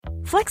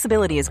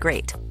Flexibility is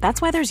great.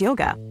 That's why there's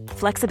yoga.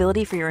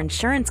 Flexibility for your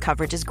insurance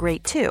coverage is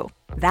great too.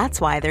 That's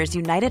why there's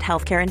United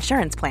Healthcare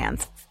Insurance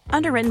Plans.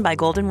 Underwritten by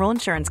Golden Rule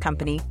Insurance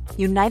Company,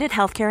 United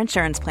Healthcare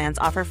Insurance Plans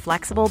offer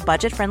flexible,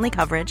 budget-friendly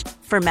coverage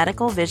for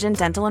medical, vision,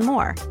 dental, and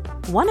more.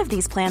 One of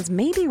these plans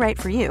may be right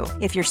for you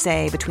if you're,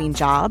 say, between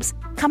jobs,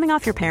 coming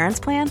off your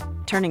parents' plan,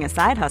 turning a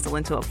side hustle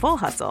into a full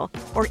hustle,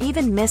 or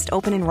even missed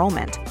open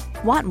enrollment.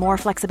 Want more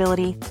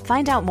flexibility?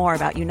 Find out more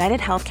about United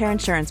Healthcare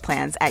Insurance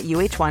Plans at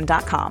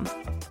uh1.com.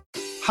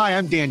 Hi,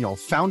 I'm Daniel,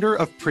 founder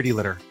of Pretty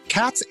Litter.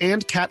 Cats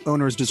and cat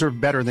owners deserve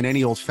better than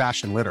any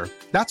old-fashioned litter.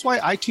 That's why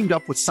I teamed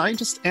up with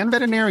scientists and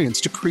veterinarians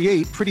to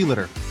create Pretty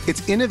Litter.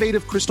 Its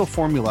innovative crystal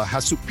formula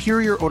has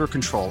superior odor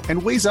control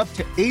and weighs up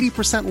to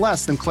 80%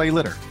 less than clay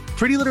litter.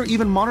 Pretty Litter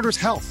even monitors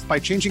health by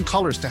changing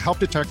colors to help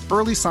detect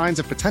early signs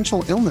of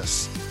potential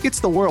illness.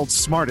 It's the world's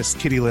smartest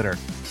kitty litter.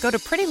 Go to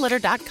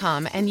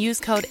prettylitter.com and use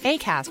code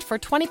ACAST for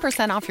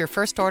 20% off your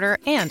first order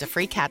and a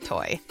free cat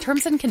toy.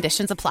 Terms and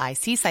conditions apply.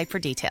 See site for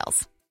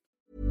details.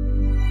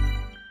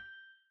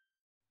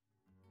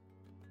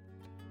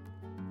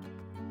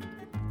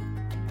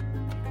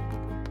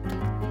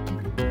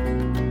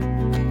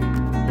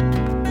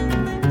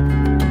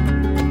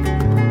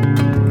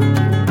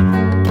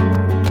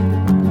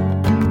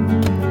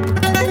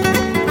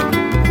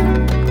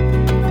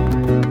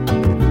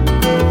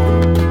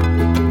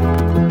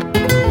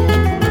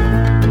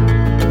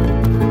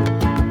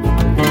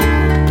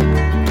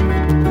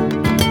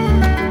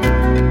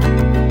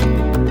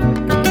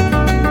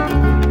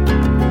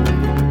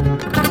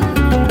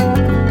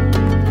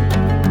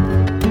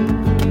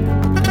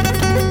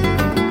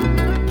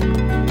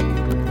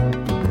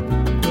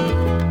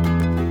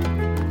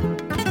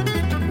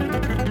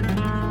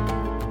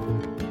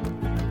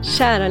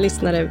 Kära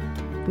lyssnare,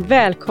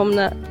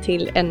 välkomna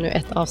till ännu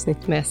ett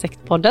avsnitt med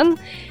Sektpodden.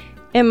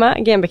 Emma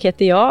Genbeck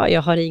heter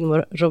jag har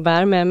Rigmor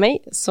Robert med mig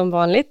som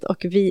vanligt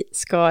och vi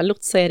ska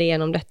lotsa er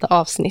igenom detta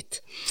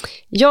avsnitt.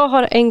 Jag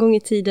har en gång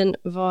i tiden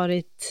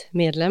varit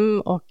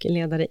medlem och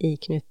ledare i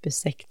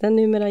Knutbysekten.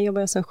 Numera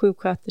jobbar jag som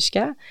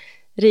sjuksköterska.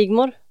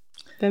 Rigmor,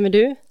 vem är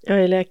du?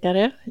 Jag är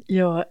läkare,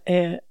 jag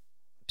är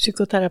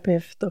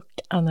psykoterapeut och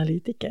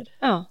analytiker.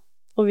 Ja,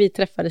 och vi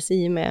träffades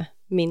i med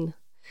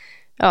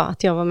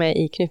att jag var med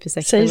i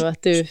Knutbysekten och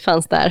att du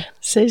fanns där.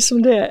 Säg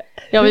som det.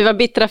 Ja, vi var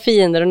bittra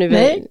fiender och nu...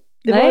 Nej,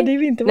 det var det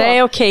vi inte var.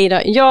 Nej, okej då.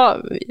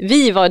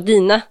 Vi var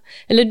dina,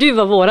 eller du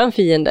var våran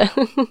fiende.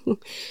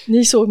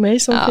 Ni såg mig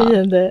som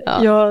fiende.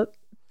 Ja. Jag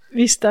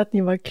visste att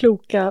ni var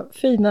kloka,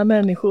 fina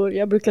människor.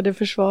 Jag brukade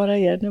försvara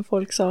er när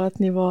folk sa att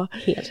ni var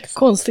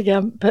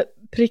konstiga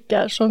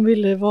prickar som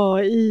ville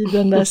vara i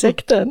den där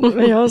sekten.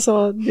 Men jag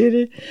sa,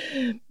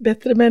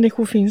 bättre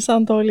människor finns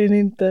antagligen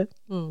inte.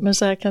 Men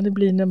så här kan det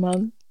bli när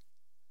man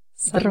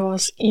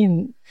dras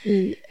in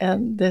i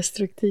en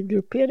destruktiv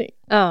gruppering.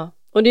 Ja,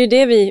 och det är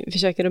det vi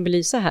försöker att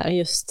belysa här.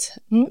 Just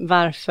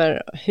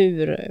varför,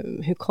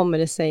 hur kommer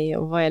det sig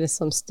och vad är det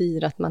som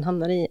styr att man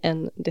hamnar i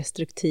en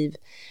destruktiv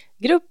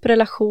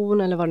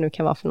grupprelation eller vad det nu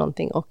kan vara för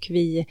någonting.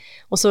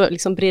 Och så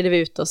liksom breder vi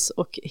ut oss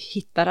och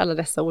hittar alla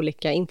dessa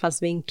olika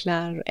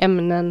infallsvinklar,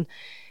 ämnen.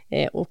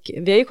 Och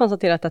vi har ju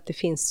konstaterat att det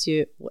finns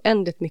ju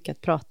oändligt mycket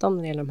att prata om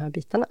när det gäller de här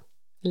bitarna.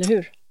 Eller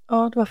hur?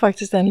 Ja, det var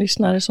faktiskt en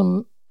lyssnare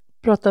som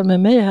pratade med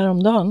mig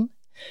häromdagen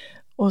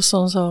och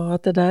som sa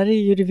att det där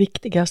är ju det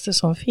viktigaste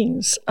som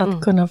finns.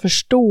 Att kunna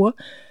förstå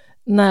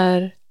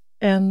när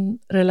en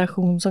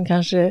relation som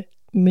kanske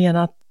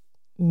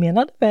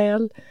menade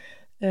väl,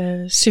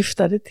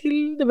 syftade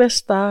till det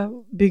bästa,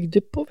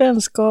 byggde på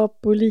vänskap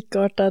och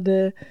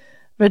likartade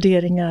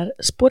värderingar,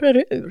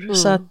 spårar ur.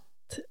 Så att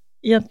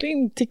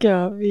egentligen tycker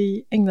jag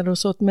vi ägnade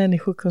oss åt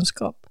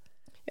människokunskap.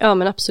 Ja,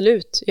 men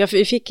absolut.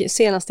 Vi fick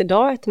senast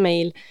idag ett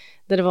mejl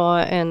där det var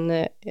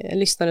en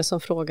lyssnare som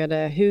frågade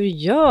hur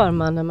gör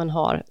man när man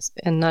har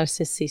en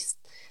narcissist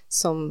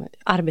som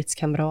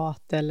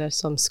arbetskamrat eller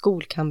som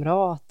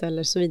skolkamrat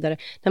eller så vidare.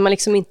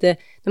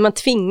 När man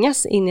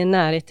tvingas in i en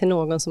närhet till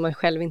någon som man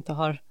själv inte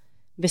har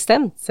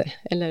bestämt sig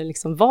eller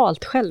liksom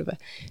valt själv.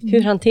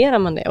 Hur hanterar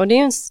man det? Och det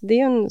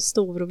är en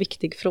stor och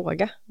viktig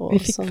fråga. Vi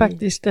fick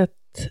faktiskt ett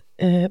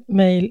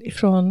mejl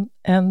från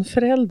en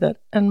förälder,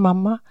 en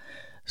mamma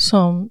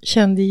som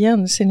kände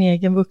igen sin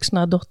egen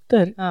vuxna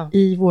dotter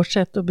i vårt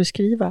sätt att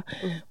beskriva.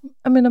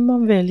 Jag menar,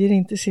 man väljer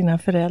inte sina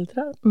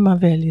föräldrar, man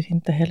väljer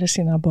inte heller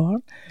sina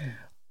barn.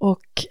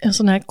 Och en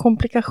sån här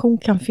komplikation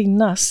kan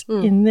finnas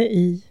inne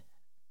i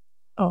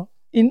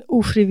en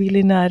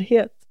ofrivillig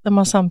närhet där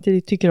man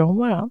samtidigt tycker om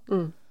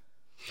varandra.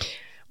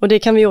 Och det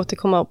kan vi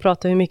återkomma och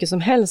prata hur mycket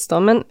som helst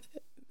om. Men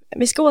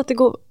vi ska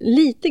återgå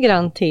lite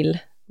grann till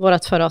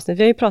vårt förra avsnitt.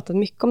 Vi har ju pratat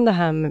mycket om det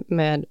här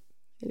med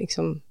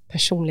liksom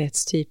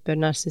personlighetstyper,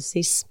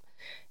 narcissism,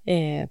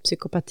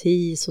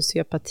 psykopati,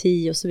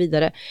 sociopati och så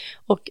vidare.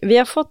 Och vi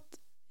har fått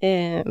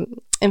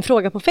en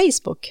fråga på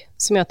Facebook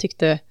som jag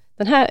tyckte,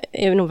 den här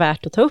är nog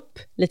värt att ta upp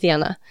lite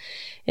grann.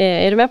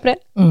 Är du med på det?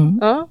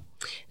 Ja.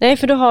 Nej,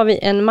 för då har vi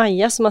en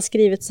Maja som har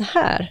skrivit så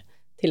här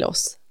till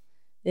oss.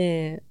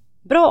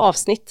 Bra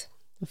avsnitt,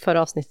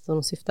 förra avsnittet som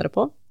de syftade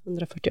på,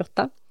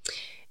 148.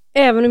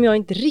 Även om jag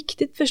inte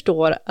riktigt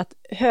förstår att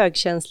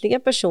högkänsliga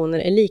personer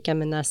är lika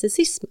med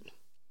narcissism.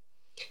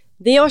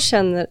 Det jag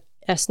känner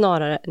är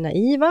snarare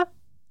naiva,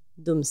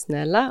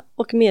 dumsnälla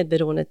och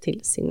medberoende till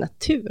sin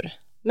natur.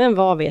 Men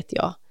vad vet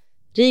jag?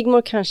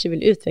 Rigmor kanske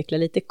vill utveckla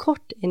lite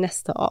kort i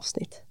nästa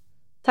avsnitt.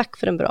 Tack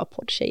för en bra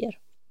podd, tjejer.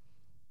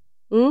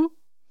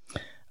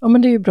 Ja,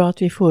 men det är ju bra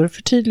att vi får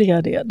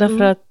förtydliga det.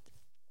 Därför att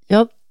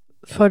jag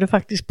förde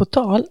faktiskt på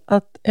tal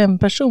att en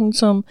person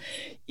som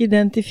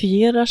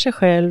identifierar sig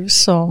själv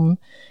som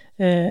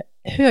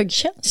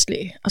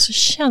högkänslig, alltså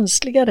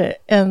känsligare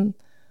än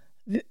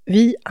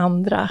vi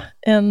andra,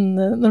 än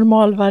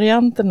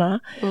normalvarianterna,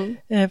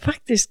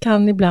 faktiskt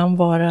kan ibland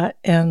vara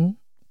en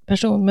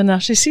person med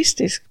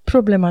narcissistisk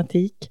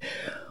problematik.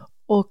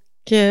 Och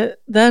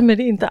därmed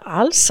är inte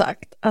alls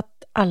sagt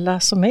att alla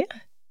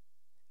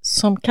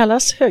som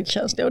kallas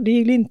högkänsliga, och det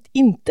är ju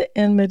inte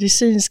en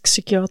medicinsk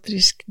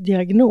psykiatrisk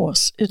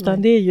diagnos,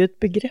 utan det är ju ett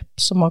begrepp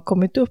som har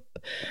kommit upp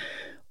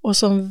och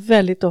som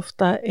väldigt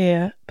ofta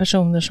är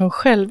personer som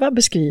själva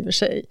beskriver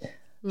sig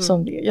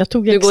som det.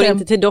 Du går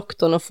inte till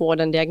doktorn och får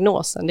den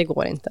diagnosen, det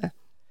går inte.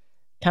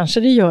 Kanske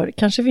det gör,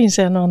 kanske finns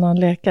en och annan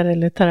läkare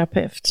eller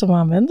terapeut som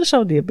använder sig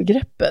av det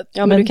begreppet.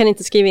 Ja, men du kan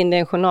inte skriva in det i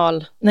en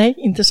journal. Nej,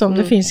 inte som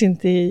det finns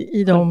inte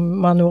i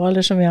de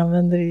manualer som vi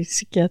använder i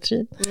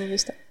psykiatrin.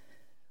 Just det.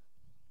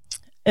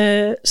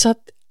 Så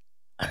att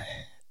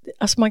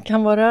alltså man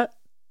kan vara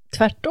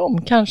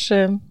tvärtom,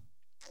 kanske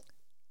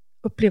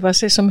uppleva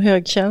sig som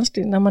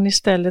högkänslig när man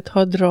istället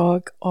har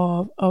drag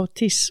av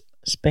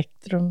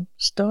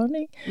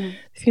autismspektrumstörning.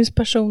 Det finns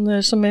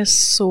personer som är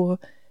så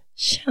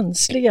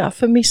känsliga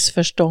för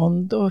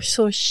missförstånd och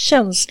så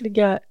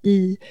känsliga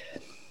i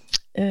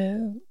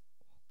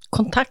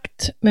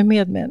kontakt med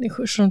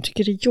medmänniskor, som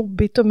tycker det är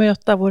jobbigt att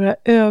möta våra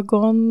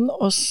ögon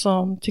och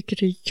som tycker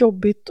det är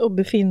jobbigt att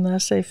befinna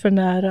sig för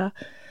nära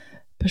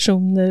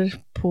personer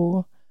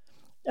på,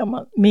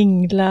 man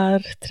minglar,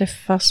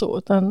 träffas så,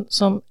 utan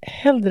som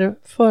hellre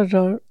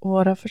föredrar att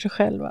vara för sig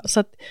själva. Så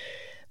att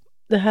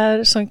det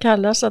här som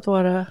kallas att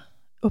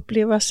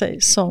uppleva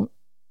sig som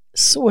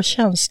så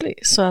känslig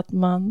så att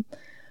man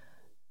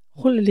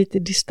håller lite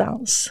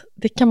distans.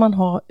 Det kan man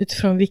ha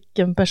utifrån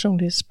vilken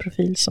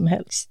personlighetsprofil som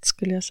helst,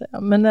 skulle jag säga.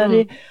 Men när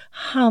det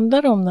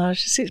handlar om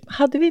narcissism,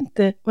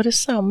 var det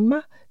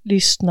samma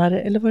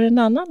lyssnare eller var det en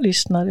annan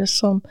lyssnare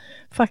som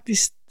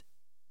faktiskt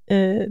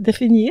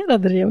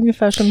definierade det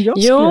ungefär som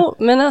jag skulle? Jo,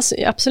 men alltså,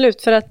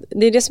 absolut, för att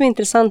det är det som är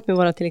intressant med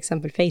våra till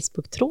exempel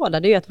Facebook-trådar,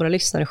 det är ju att våra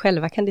lyssnare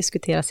själva kan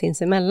diskutera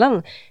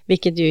sinsemellan,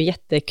 vilket är ju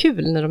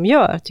jättekul när de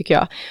gör, tycker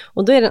jag.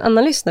 Och då är det en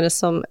annan lyssnare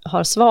som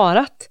har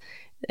svarat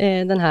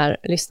den här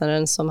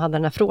lyssnaren som hade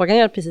den här frågan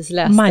jag precis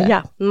läste.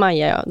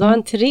 Maja, ja. Då har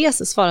en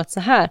Therese svarat så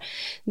här: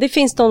 det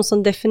finns de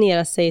som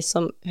definierar sig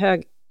som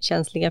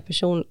högkänsliga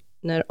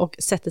personer och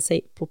sätter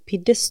sig på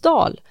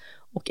piedestal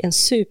och en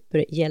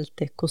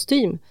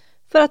superhjältekostym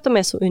för att de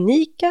är så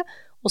unika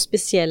och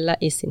speciella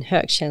i sin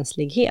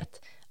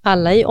högkänslighet.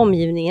 Alla i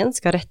omgivningen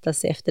ska rätta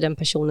sig efter den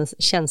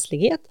personens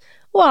känslighet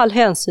och all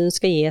hänsyn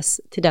ska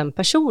ges till den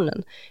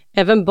personen.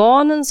 Även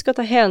barnen ska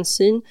ta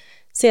hänsyn.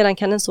 Sedan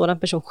kan en sådan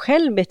person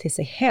själv bete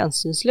sig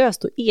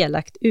hänsynslöst och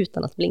elakt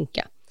utan att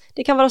blinka.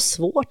 Det kan vara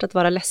svårt att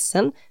vara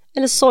ledsen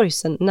eller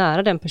sorgsen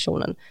nära den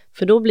personen,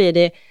 för då blir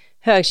det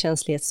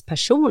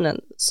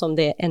högkänslighetspersonen som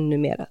det är ännu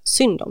mer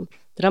synd om.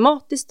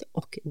 Dramatiskt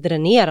och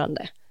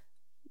dränerande.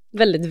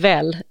 Väldigt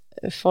väl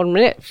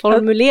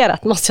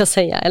formulerat måste jag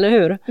säga, eller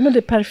hur? Men det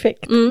är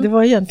perfekt. Det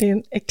var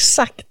egentligen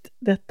exakt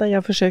detta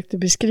jag försökte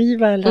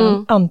beskriva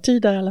eller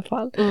antyda i alla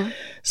fall.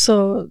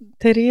 Så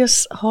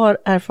Therese har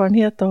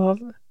erfarenhet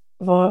av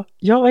vad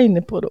jag var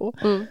inne på då.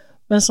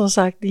 Men som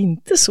sagt, det är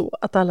inte så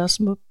att alla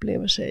som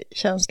upplever sig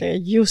känsliga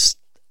just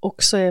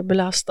också är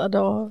belastade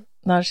av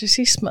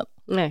narcissismen.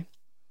 Nej.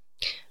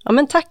 Ja,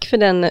 men tack för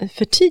den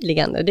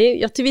förtydligande.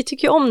 Vi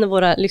tycker ju om när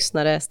våra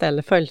lyssnare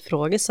ställer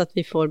följdfrågor så att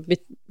vi får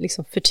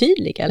liksom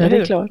förtydliga, eller hur?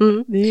 Det är klart.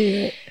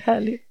 Det är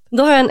härligt.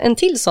 Då har jag en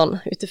till sån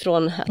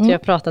utifrån att vi har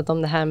pratat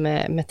om det här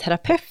med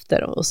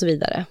terapeuter och så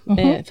vidare.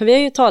 För vi har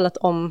ju talat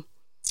om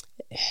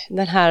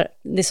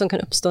det som kan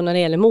uppstå när det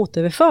gäller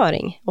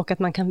motöverföring och att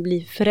man kan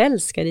bli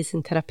förälskad i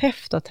sin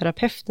terapeut och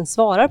terapeuten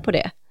svarar på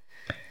det.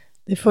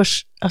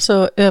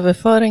 Alltså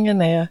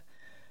överföringen är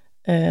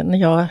när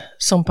jag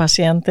som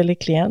patient eller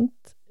klient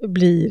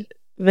blir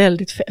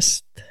väldigt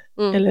fäst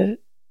eller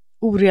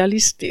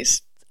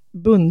orealistiskt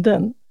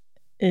bunden,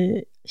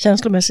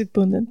 känslomässigt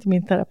bunden till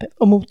min terapeut.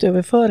 Och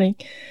motöverföring,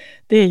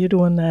 det är ju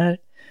då när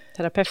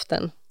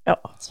terapeuten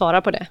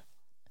svarar på det.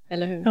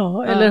 Eller hur?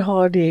 Ja, eller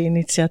har det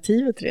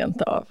initiativet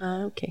rent av.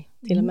 Ja, okej.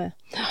 Till och med.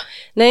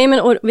 Nej,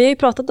 men vi har ju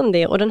pratat om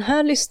det och den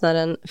här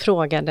lyssnaren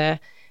frågade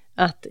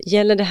att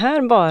gäller det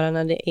här bara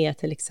när det är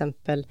till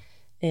exempel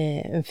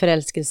en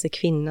förälskelse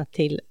kvinna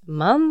till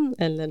man,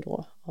 eller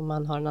då om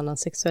man har en annan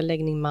sexuell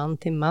läggning man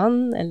till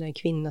man eller en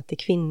kvinna till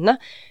kvinna.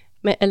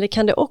 Men, eller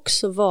kan det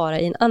också vara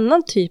i en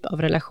annan typ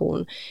av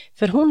relation?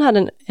 För hon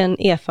hade en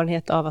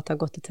erfarenhet av att ha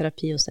gått i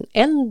terapi hos en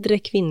äldre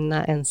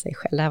kvinna än sig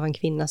själv. Det här var en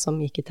kvinna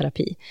som gick i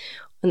terapi.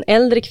 En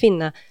äldre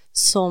kvinna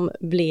som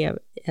blev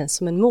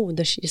som en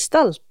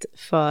modersgestalt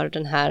för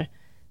den här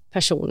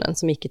personen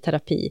som gick i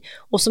terapi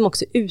och som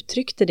också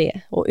uttryckte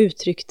det och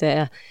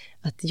uttryckte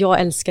att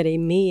jag älskar dig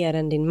mer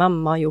än din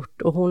mamma har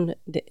gjort, och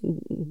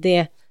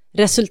det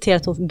resulterade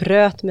att hon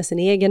bröt med sin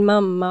egen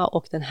mamma,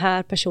 och den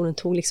här personen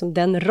tog liksom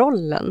den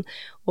rollen,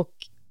 och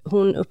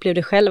hon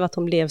upplevde själv att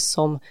hon blev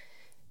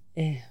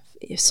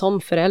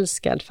som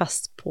förälskad,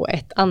 fast på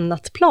ett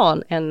annat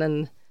plan än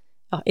en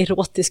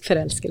erotisk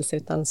förälskelse,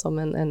 utan som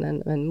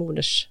en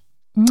moders.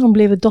 Hon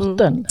blev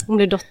dottern. Hon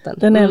blev dottern.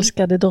 Den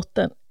älskade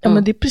dottern. Ja,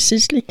 men det är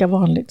precis lika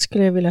vanligt,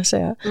 skulle jag vilja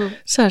säga.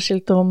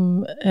 Särskilt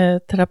om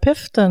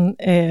terapeuten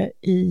är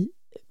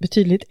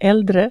betydligt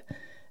äldre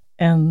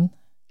än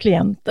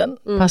klienten,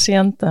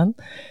 patienten.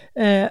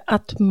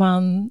 Att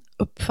man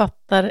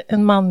uppfattar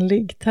en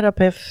manlig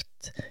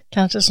terapeut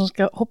kanske som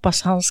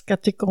hoppas han ska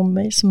tycka om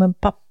mig som en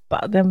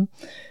pappa. Den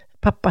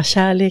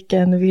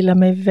pappakärleken, vilja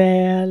mig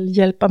väl,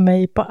 hjälpa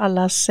mig på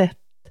alla sätt.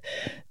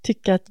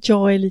 Tycka att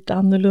jag är lite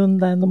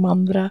annorlunda än de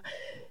andra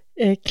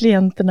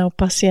klienterna och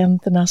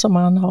patienterna som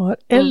han har.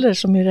 Eller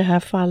som i det här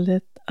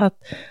fallet att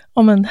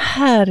men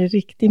här är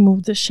riktig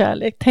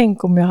moderskärlek.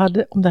 Tänk om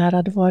det här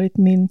hade varit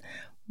min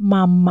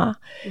mamma.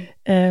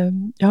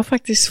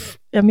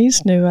 Jag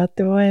minns nu att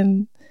det var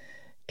en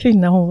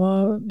kvinna, hon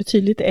var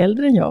betydligt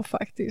äldre än jag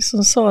faktiskt,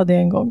 som sa det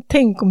en gång: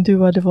 tänk om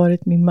du hade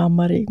varit min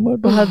mamma, Rigmor,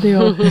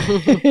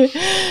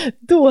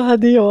 då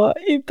hade jag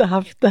inte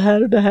haft det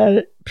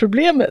här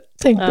problemet,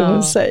 tänkte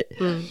hon sig.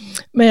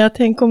 Men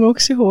jag kommer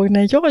också ihåg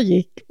när jag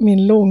gick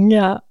min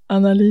långa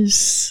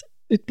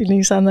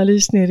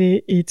utbildningsanalys nere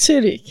i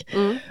Zürich,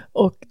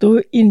 och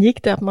då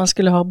ingick det att man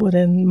skulle ha både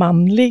en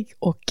manlig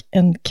och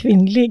en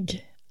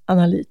kvinnlig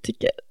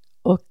analytiker,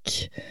 och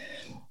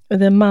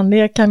den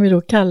manliga kan vi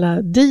då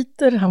kalla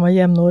Dieter, han var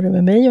jämnårig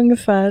med mig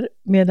ungefär,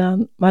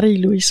 medan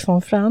Marie-Louise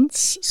von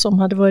Franz, som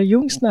hade varit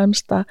Jungs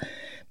närmsta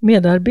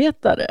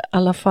medarbetare, i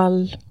alla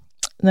fall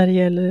när det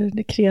gäller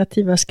det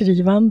kreativa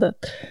skrivandet,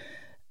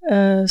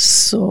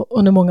 så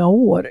under många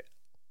år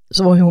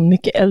så var hon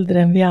mycket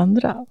äldre än vi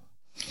andra.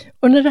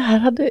 Och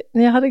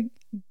när jag hade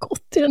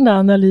gått i den där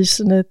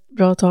analysen ett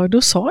bra tag,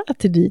 då sa jag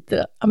till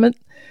Dieter, men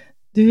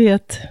du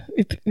vet,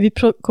 vi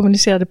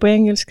kommunicerade på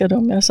engelska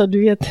då, men jag sa,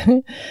 du vet,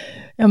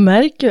 jag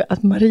märker ju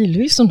att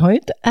Marie-Louise, hon har ju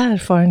inte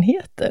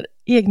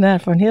egna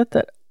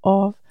erfarenheter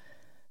av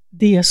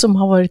det som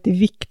har varit det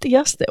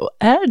viktigaste och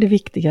är det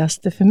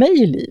viktigaste för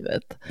mig i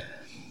livet.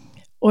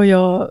 Och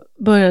jag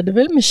började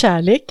väl med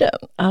kärleken,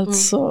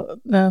 alltså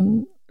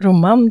den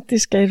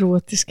romantiska,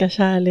 erotiska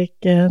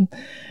kärleken,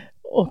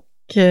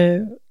 och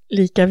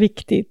lika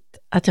viktigt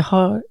att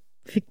jag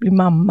fick bli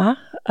mamma,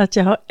 att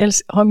jag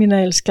har mina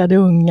älskade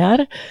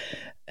ungar,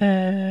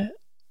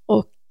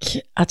 och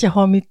att jag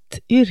har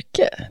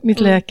mitt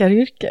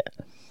läkaryrke.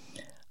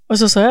 Och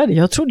så sa jag det,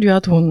 jag trodde ju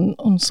att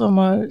hon som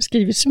har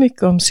skrivit så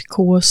mycket om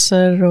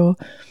psykoser och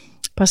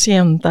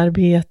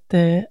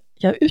patientarbete,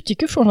 jag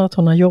utgick ifrån att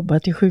hon har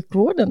jobbat i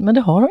sjukvården, men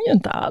det har hon ju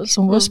inte alls.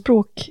 Hon var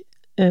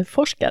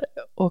språkforskare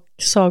och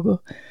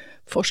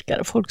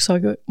sagoforskare,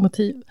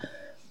 folksagomotiv.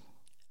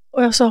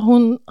 Och jag sa,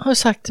 hon har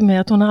sagt till mig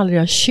att hon aldrig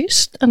har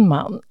kysst en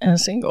man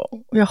ens en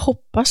gång. Och jag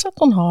hoppas att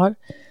hon har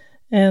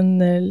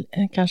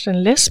kanske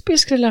en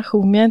lesbisk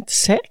relation, men jag är inte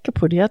säker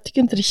på det. Jag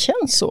tycker inte det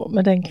känns så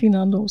med den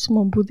kvinnan då som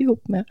hon bodde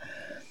ihop med.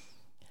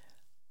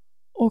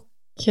 Och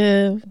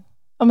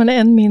men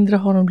än mindre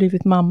har hon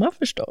blivit mamma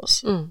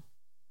förstås.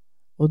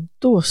 Och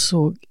då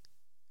såg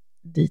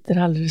Dieter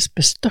alldeles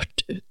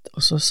bestört ut.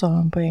 Och så sa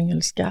han på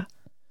engelska: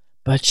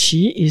 "But she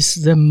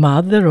is the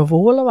mother of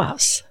all of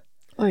us."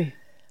 Oj.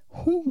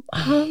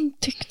 Han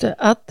tyckte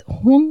att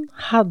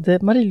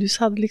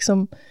Marie-Louise hade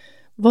liksom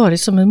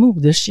varit som en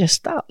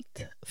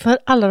modersgestalt för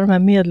alla de här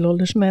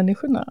medelålders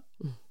människorna.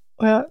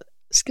 Och jag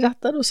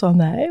skrattade och sa,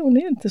 nej, hon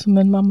är inte som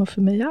en mamma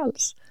för mig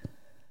alls.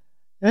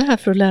 Jag är här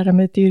för att lära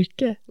mig ett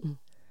yrke.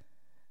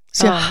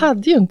 Så jag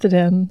hade ju inte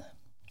den.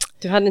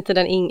 Du hade inte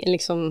den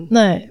liksom.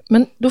 Nej,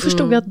 men då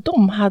förstod jag att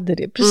de hade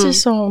det.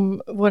 Precis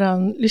som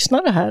våran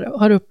lyssnare här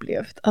har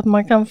upplevt. Att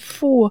man kan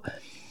få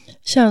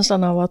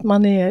känslan av att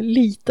man är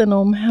liten och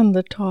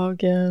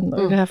omhändertagen,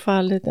 och i det här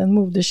fallet en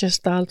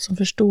modersgestalt som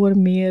förstår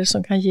mer,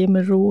 som kan ge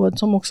mig råd,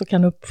 som också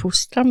kan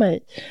uppfostra mig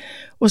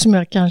och som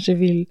jag kanske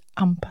vill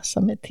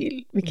anpassa mig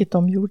till, vilket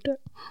de gjorde.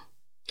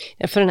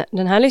 Ja, för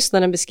den här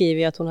lyssnaren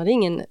beskriver ju att hon hade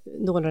ingen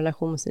dålig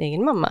relation med sin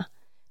egen mamma,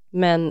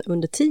 men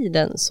under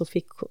tiden så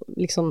fick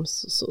liksom,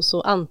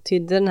 så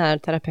antydde den här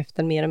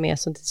terapeuten mer och mer,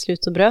 så till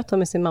slut så bröt hon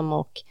med sin mamma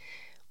och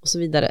så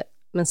vidare.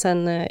 Men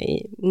sen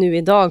nu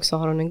idag så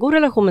har hon en god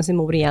relation med sin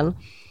mor igen.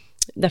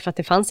 Därför att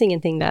det fanns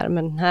ingenting där.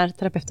 Men den här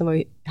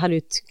terapeuten hade ju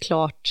ett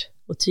klart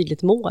och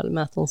tydligt mål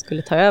med att hon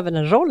skulle ta över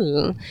den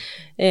rollen.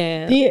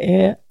 Det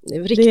är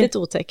riktigt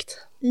otäckt.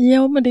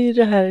 Ja, men det är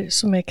det här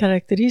som är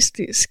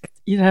karaktäristiskt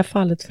i det här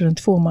fallet för en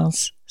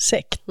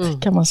tvåmanssekt,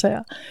 kan man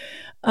säga.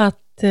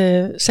 Att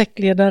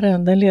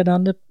sektledaren, den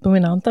ledande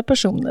dominanta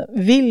personen,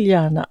 vill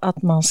gärna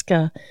att man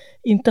ska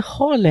inte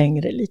ha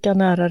längre lika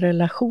nära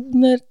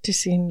relationer till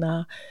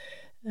sina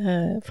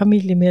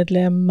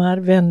familjemedlemmar,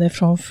 vänner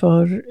från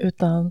förr,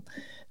 utan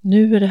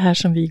nu är det här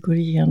som vi går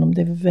igenom,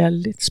 det är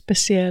väldigt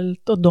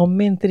speciellt och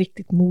de är inte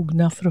riktigt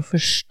mogna för att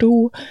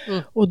förstå.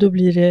 Och då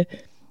blir det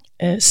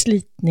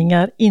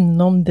slitningar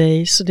inom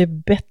dig, så det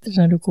är bättre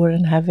när du går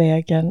den här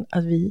vägen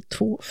att vi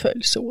två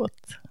följs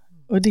åt.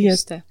 Och det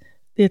är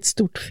ett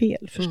stort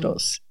fel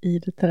förstås i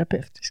det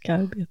terapeutiska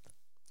arbetet.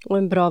 Och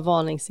en bra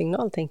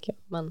varningssignal, tänker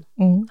jag. Man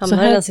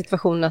hamnar i den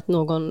situationen att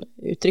någon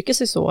uttrycker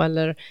sig så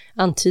eller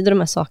antyder de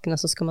här sakerna,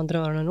 så ska man dra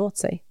öronen åt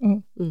sig.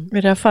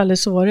 I det här fallet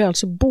så var det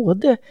alltså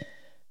både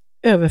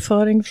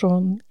överföring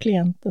från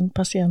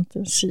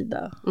patientens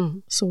sida,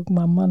 såg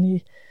mamman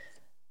i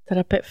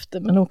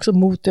terapeuten, men också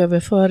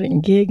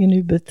motöverföring,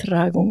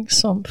 Gegenübertragung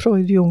som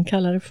Freud Jung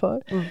kallar det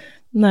för.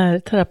 När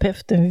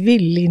terapeuten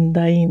vill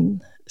linda in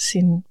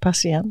sin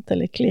patient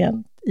eller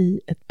klient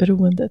i ett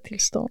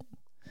beroendetillstånd.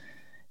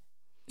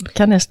 Det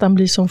kan nästan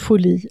bli som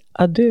folie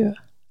à deux,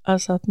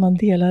 alltså att man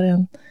delar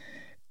en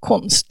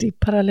konstig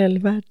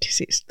parallellvärld till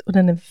sist, och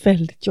den är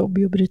väldigt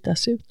jobbig att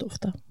brytas ut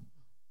ofta.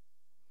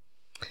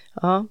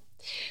 Ja,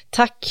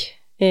 tack.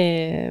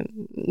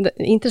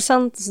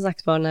 Intressant som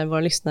sagt var när våra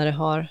lyssnare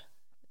har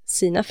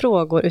sina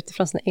frågor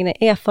utifrån sina egna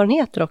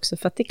erfarenheter också,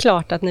 för att det är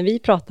klart att när vi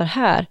pratar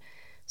här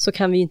så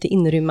kan vi inte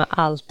inrymma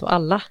allt och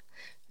alla,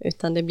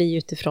 utan det blir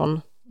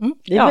utifrån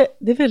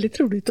det är väldigt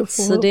roligt att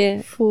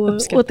få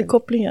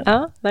återkopplingen.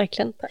 Ja,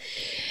 verkligen.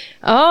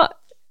 Ja,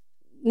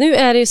 nu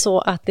är det ju så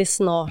att det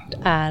snart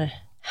är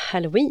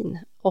Halloween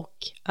och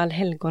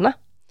allhelgona.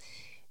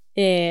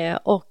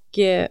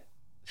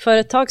 För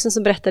ett tag sedan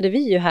så berättade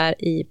vi ju här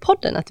i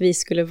podden att vi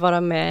skulle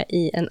vara med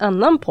i en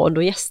annan podd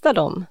och gästa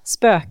dem,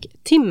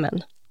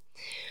 Spöktimmen.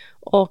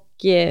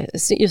 Och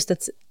just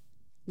ett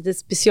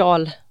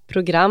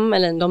specialprogram,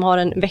 eller de har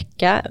en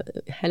vecka,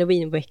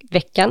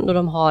 Halloween-veckan, då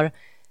de har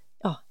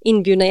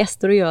inbjudna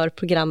gäster och gör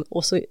program,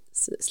 och så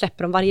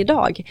släpper de varje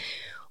dag.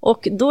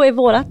 Och då är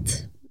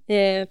vårat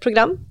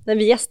program när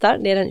vi gästar,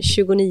 det är den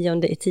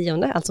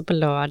 29/10, alltså på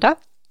lördag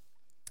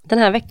den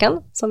här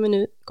veckan som vi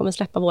nu kommer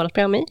släppa vårat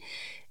program i.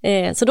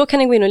 Så då kan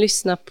ni gå in och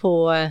lyssna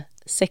på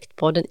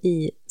Sektpodden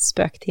i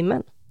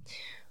Spöktimmen.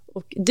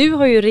 Och du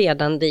har ju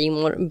redan,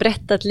 Digmor,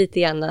 berättat lite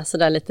grann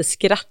sådär lite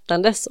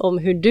skrattandes om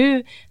hur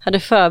du hade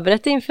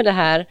förberett inför det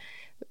här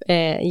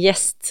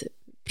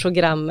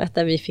gästprogrammet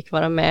där vi fick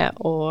vara med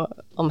och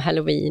om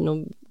Halloween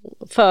och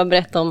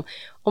förberett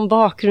om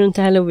bakgrunden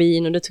till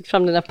Halloween, och du tog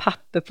fram dina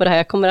papper på det här.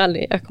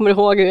 Jag kommer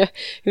ihåg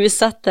hur vi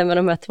satt där med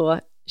de här två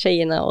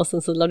tjejerna, och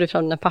sen så la du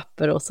fram dina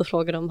papper och så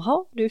frågade de,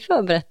 har du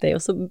förberett dig?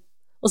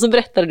 Och så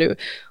berättade du.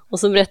 Och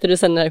så berättade du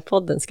sen när i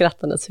podden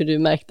skrattandes hur du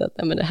märkte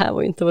att men det här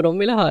var ju inte vad de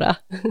ville höra.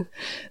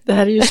 Det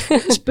här är ju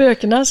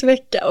spökernas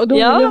vecka, och de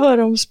ville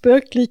höra om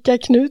spöklika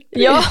Knut.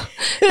 Ja,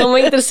 de var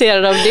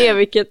intresserade av det,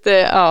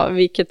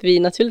 vilket vi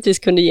naturligtvis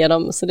kunde ge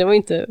dem, så det var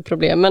inte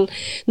problem. Men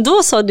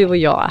då sa du och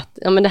jag att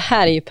det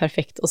här är ju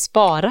perfekt att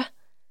spara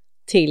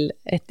till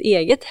ett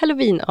eget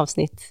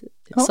Halloween-avsnitt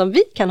som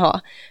vi kan ha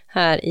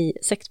här i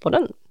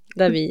Sektpodden,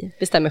 där vi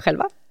bestämmer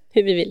själva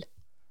hur vi vill.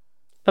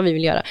 Vad vi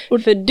vill göra.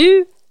 För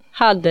du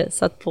hade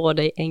satt på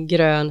dig en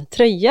grön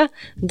tröja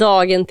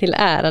dagen till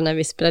ära när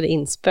vi spelade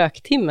in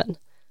Spöktimmen.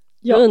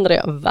 Då undrar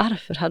jag,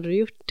 varför hade du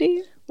gjort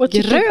det?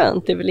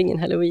 Grönt är väl ingen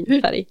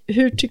Halloween-färg?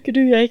 Hur tycker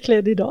du jag är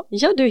klädd idag?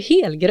 Ja, du är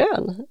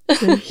helgrön.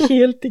 Du är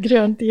helt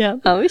grönt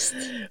igen. Ja, visst.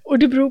 Och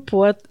det beror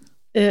på att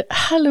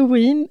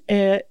Halloween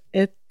är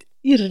ett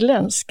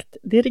irländskt,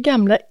 det är det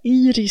gamla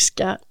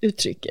iriska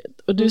uttrycket.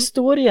 Och det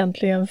står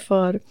egentligen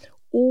för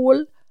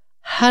All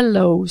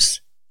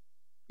Hallows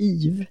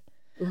Eve,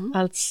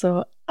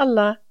 alltså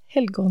alla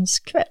helgons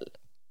kväll.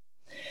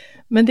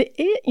 Men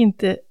det är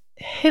inte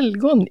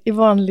helgon i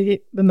vanlig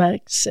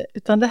bemärkelse,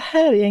 utan det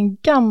här är en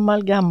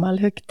gammal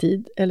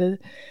högtid eller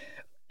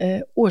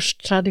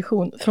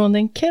årstradition från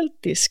den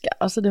keltiska,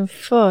 alltså den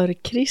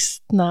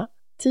förkristna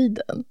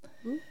tiden.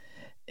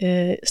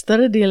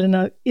 Större delen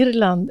av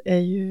Irland är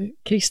ju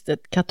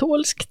kristet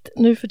katolskt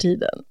nu för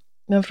tiden,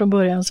 men från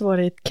början så var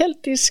det en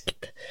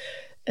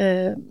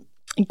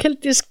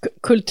keltisk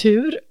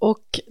kultur,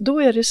 och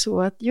då är det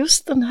så att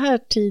just den här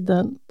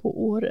tiden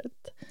på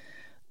året,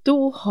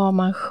 då har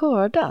man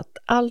skördat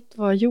allt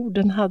vad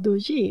jorden hade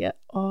att ge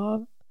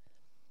av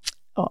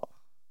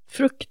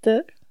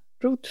frukter,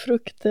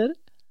 rotfrukter,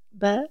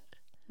 bär,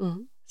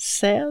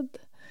 säd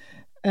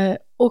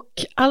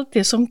och allt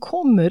det som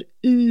kommer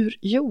ur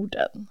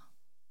jorden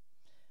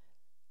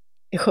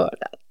är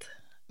skördat.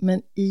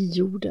 Men i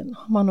jorden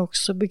har man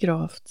också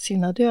begravt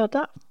sina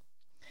döda.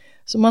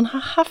 Så man har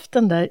haft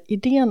den där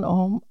idén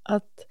om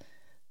att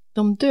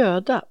de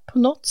döda på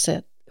något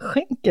sätt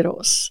skänker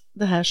oss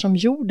det här som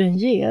jorden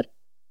ger.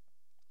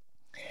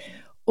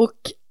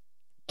 Och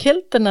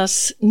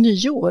kelternas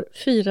nyår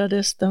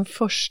firades den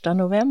 1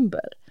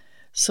 november.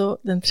 Så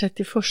den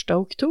 31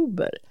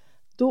 oktober,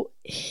 då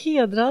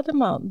hedrade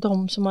man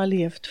de som har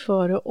levt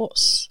före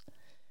oss.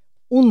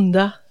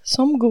 Onda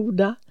som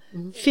goda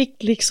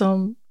fick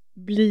liksom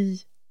bli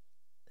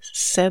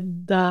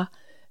sedda,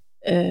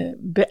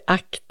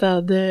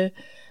 beaktade,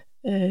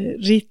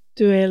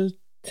 rituellt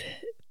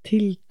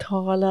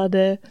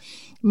tilltalade.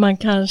 Man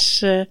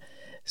kanske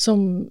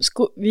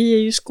vi är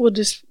ju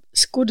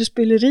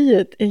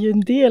skådespeleriet är ju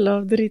en del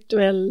av det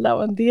rituella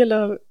och en del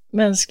av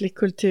mänsklig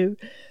kultur,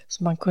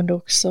 så man kunde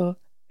också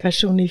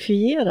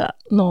personifiera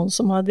någon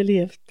som hade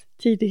levt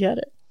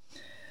tidigare.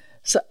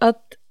 Så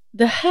att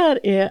det här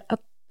är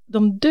att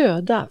de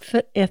döda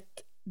för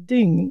ett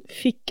dygn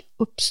fick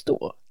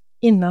uppstå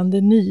innan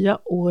det nya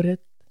året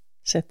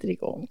sätter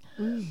igång.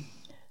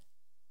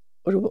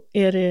 Och då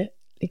är det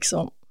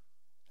liksom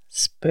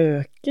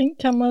spöken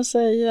kan man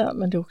säga,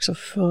 men det är också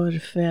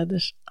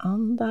förfäders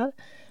andar.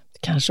 Det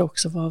kanske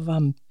också var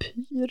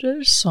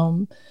vampyrer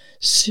som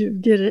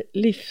suger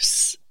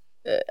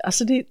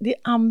alltså det är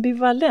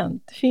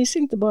ambivalent. Det finns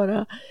inte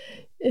bara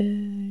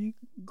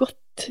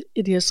gott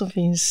i det som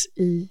finns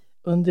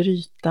under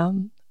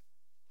ytan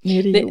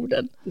nere i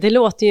jorden. Det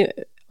låter ju,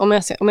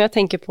 om jag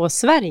tänker på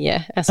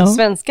Sverige, alltså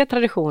svenska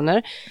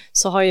traditioner,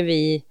 så har ju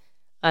vi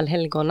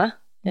allhelgona,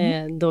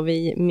 då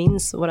vi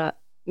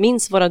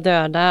minns våra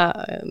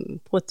döda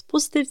på ett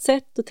positivt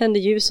sätt och tänder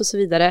ljus och så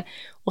vidare.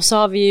 Och så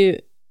har vi ju,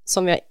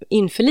 som vi har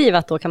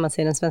införlivat då kan man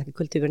säga, den svenska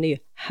kulturen, det är ju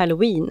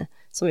Halloween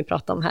som vi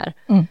pratar om här.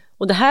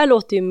 Och det här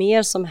låter ju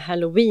mer som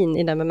Halloween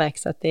i den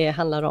bemärkelsen att det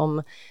handlar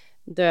om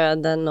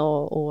döden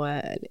och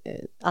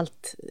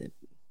allt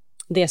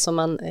det som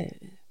man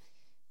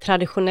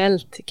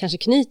traditionellt kanske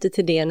knyter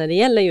till det när det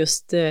gäller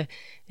just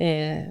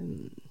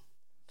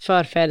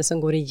förfäder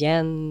som går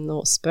igen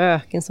och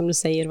spöken som du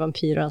säger,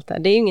 vampyrer och allt det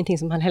här. Det är ju ingenting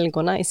som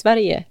allhelgona i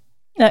Sverige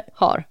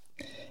har.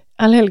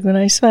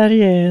 Allhelgona i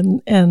Sverige är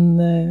en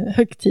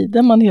högtid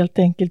där man helt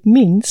enkelt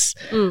minns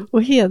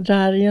och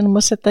hedrar genom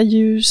att sätta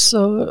ljus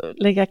och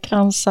lägga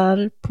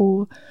kransar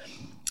på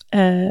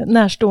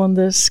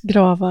närståendes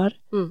gravar.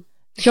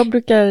 Jag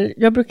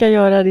brukar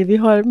göra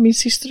det. Min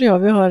syster och jag,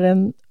 vi har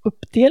en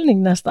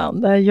uppdelning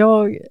nästan där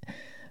jag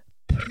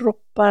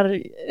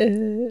proppar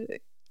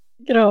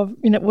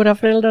våra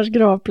föräldrars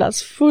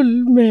gravplats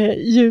full med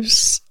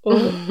ljus och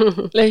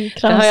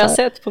läggkransar. Det har jag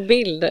sett på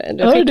bild.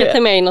 Du har skickat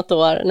till mig något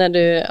år när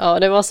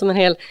det var som en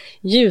hel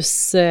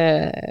ljus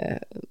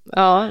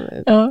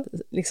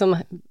liksom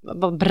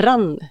bara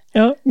brann.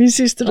 Ja, min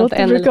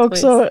syster brukar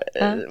också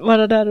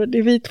vara där, och det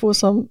är vi två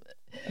som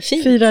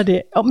firar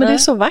det. Ja, men det är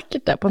så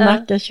vackert där på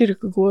Nacka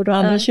kyrkogård och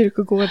andra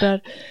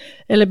kyrkogårdar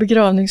eller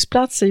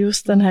begravningsplatser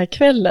just den här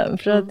kvällen,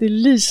 för att det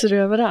lyser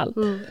överallt.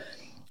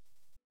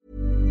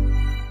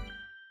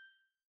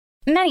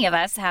 Many of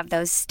us have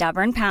those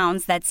stubborn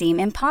pounds that seem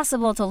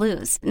impossible to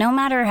lose, no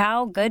matter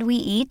how good we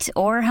eat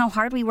or how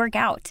hard we work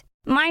out.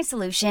 My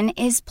solution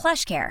is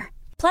PlushCare.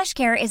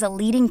 PlushCare is a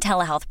leading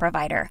telehealth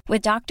provider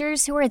with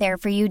doctors who are there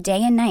for you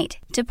day and night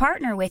to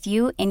partner with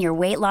you in your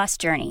weight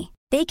loss journey.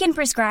 They can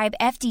prescribe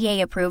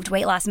FDA-approved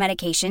weight loss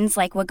medications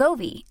like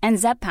Wegovy and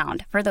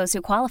Zepbound for those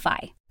who qualify.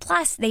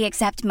 Plus, they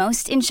accept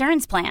most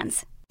insurance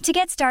plans. To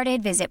get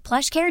started, visit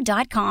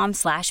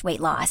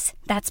plushcare.com/weightloss.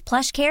 That's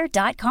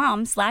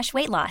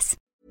plushcare.com/weightloss.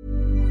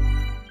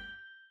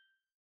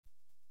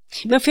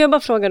 Men får jag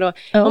bara fråga då,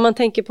 om man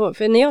tänker på,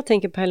 för när jag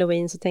tänker på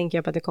Halloween så tänker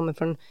jag på att det kommer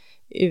från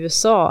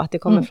USA, att det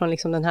kommer från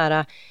liksom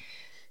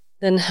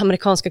den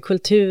amerikanska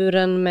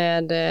kulturen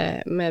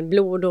med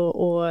blod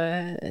och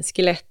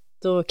skelett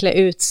och klä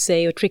ut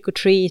sig och trick or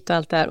treat och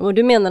allt det här. Och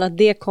du menar att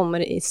det kommer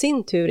i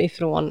sin tur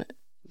ifrån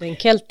den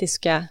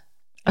keltiska...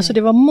 Alltså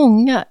det var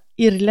många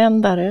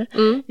irländare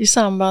i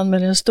samband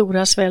med den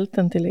stora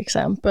svälten till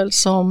exempel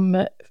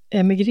som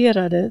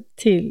emigrerade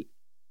till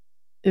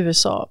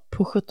USA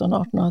på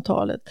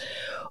 1700-1800-talet.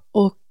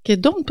 Och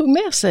de tog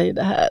med sig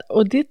det här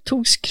och det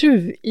tog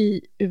skruv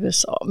i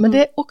USA. Men det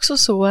är också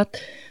så att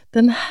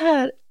den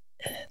här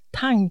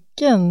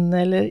tanken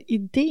eller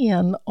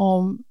idén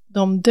om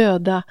de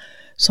döda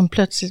som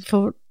plötsligt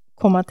får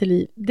komma till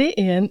liv,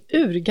 det är en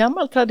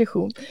urgammal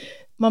tradition.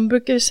 Man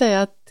brukar ju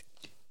säga att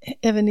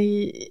även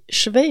i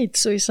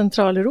Schweiz och i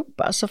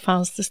Centraleuropa så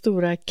fanns det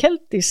stora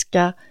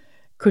keltiska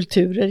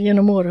kulturer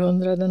genom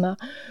århundradena.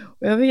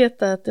 Och jag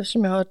vet att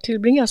eftersom jag har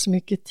tillbringat så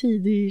mycket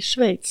tid i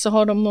Schweiz så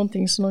har de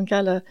någonting som de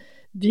kallar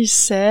Die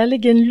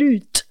Seligen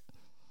Lüt.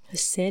 Die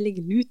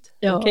Seligen Lüt?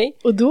 Ja, okay.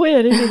 Och då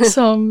är det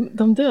liksom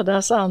de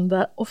dödas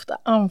andar ofta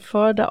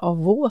anförda av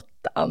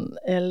Wotan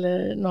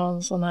eller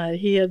någon sån här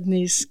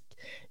hednisk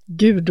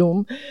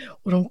gudom,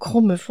 och de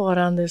kommer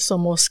farande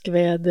som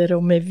åskväder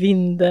och med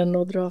vinden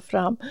och drar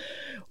fram.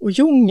 Och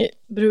Jung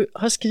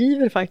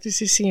skriver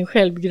faktiskt i sin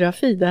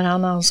självbiografi där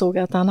han ansåg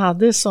att han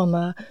hade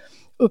sådana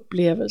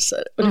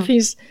upplevelser. Och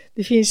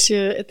det finns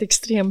ju ett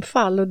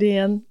extremfall, och det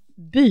är en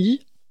by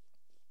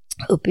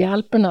uppe i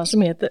Alperna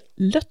som heter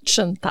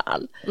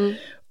Lötschental.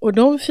 Och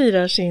de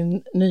firar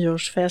sin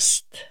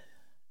nyårsfest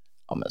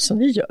som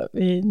vi gör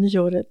vid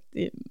nyåret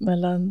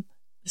mellan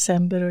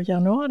december och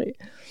januari.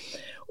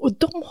 Och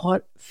de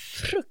har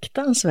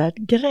fruktansvärt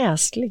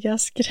gräsliga,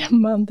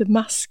 skrämmande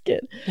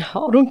masker.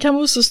 Jaha. Och de kan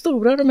vara så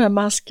stora, de här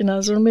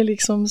maskerna, så de är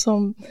liksom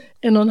som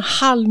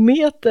 1,5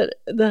 meter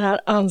det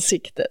här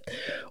ansiktet.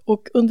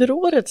 Och under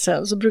året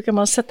sen så brukar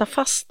man sätta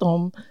fast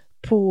dem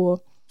på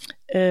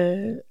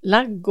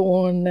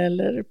laggården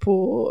eller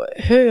på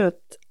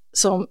höet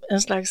som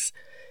en slags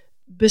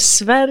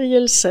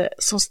besvärjelse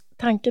som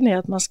tanken är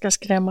att man ska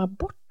skrämma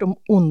bort de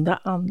onda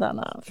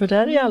andarna. För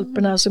där i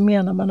Alperna så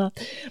menar man att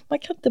man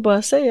kan inte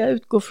bara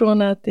utgå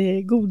från att det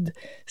är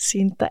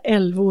godsinta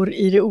älvor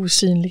i det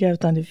osynliga,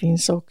 utan det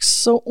finns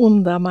också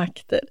onda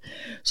makter.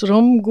 Så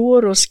de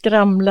går och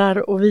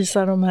skramlar och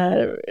visar de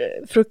här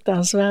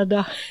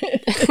fruktansvärda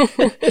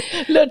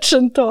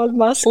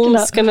lötjentalmaskerna.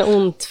 Ondska med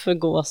ont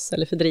förgås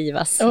eller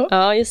fördrivas.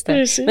 Ja, just det.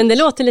 Precis. Men det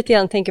låter lite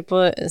grann, tänker på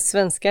vår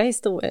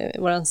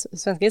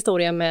svenska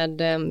historia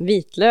med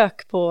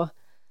vitlök på,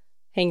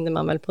 hängde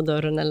man väl på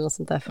dörren eller något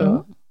sånt där för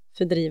att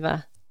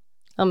fördriva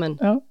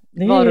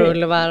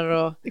varulvar.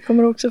 Och det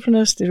kommer också från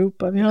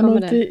Östeuropa. Vi har nog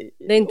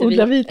inte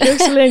odlat vi.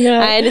 vitlök så länge.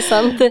 Nej, det är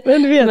sant.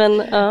 Men du vet,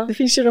 det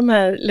finns ju de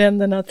här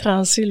länderna,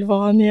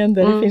 Transylvanien,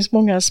 där det finns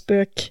många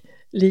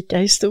spöklika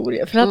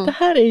historier. För att det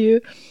här är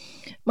ju,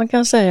 man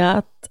kan säga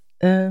att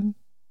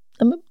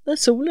när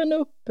solen är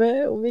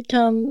uppe och vi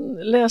kan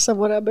läsa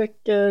våra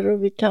böcker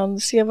och vi kan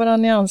se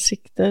varandra i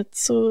ansiktet,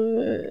 så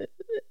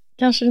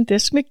kanske det inte är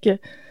så mycket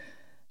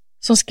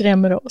som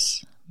skrämmer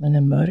oss. Men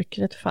när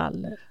mörkret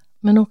faller,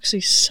 men också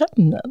i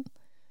sömnen,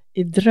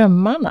 i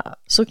drömmarna,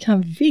 så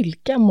kan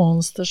vilka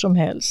monster som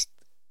helst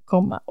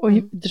komma. Och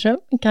i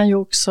drömmen kan ju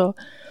också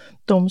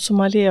de som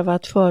har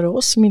levat före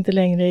oss, som inte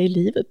längre är i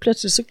livet,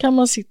 plötsligt så kan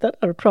man sitta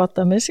där och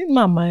prata med sin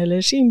mamma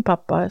eller sin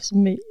pappa,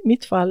 som i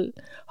mitt fall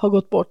har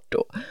gått bort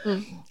då.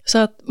 Så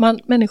att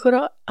människor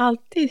har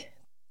alltid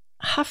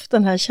haft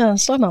den här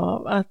känslan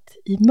av att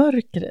i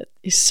mörkret,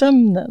 i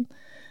sömnen,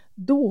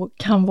 då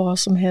kan vad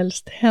som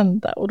helst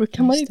hända. Och då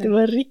kan man inte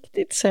vara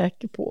riktigt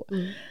säker på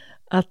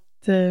att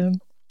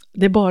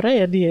det bara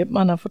är det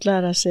man har fått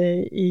lära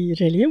sig i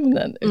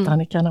religionen. Utan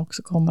det kan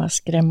också komma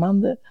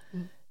skrämmande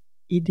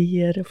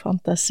idéer,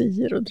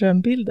 fantasier och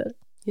drömbilder.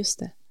 Just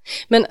det.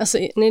 Men alltså,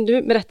 när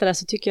du berättar det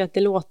så tycker jag att det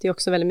låter ju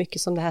också väldigt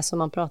mycket som det här som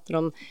man pratar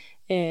om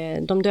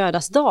de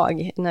dödas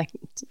dag. Den här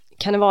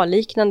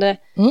karnevalliknande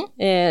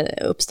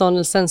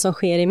uppståndelsen som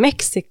sker i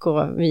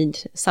Mexiko vid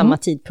samma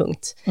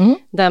tidpunkt.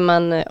 Där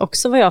man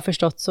också, vad jag har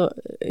förstått, så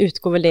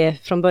utgår väl det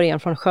från början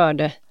från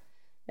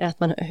att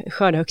man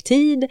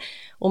skördehögtid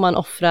och man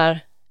offrar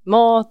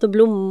mat och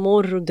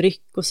blommor och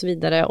dryck och så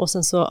vidare. Och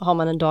sen så har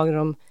man en dag där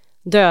de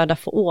döda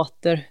får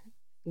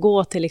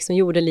återgå till liksom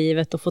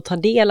jordelivet och få ta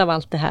del av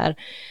allt det här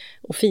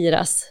och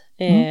firas.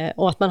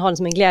 Och att man har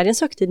liksom en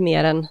glädjens högtid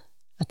mer än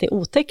att det är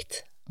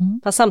otäckt.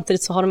 Fast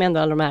samtidigt så har de ändå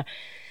alla de här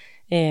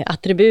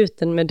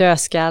attributen med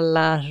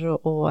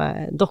dödskallar och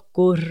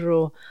dockor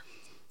och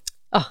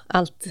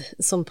allt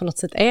som på något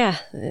sätt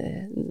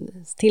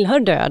tillhör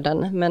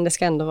döden, men det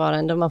ska ändå vara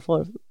ändå man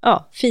får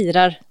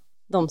firar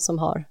de som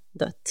har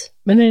dött.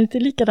 Men är det inte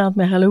likadant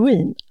med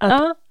Halloween?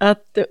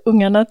 Att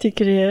ungarna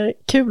tycker det är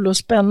kul och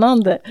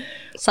spännande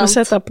att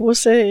sätta på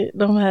sig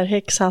de här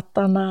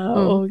häxhattarna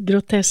och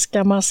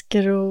groteska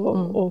masker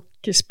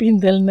och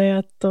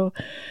spindelnät och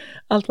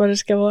allt vad det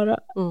ska vara.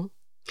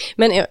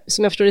 Men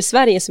som jag förstår i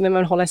Sverige så vill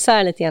man hålla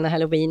isär lite grann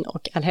Halloween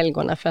och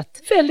allhelgona, för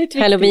att väldigt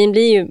Halloween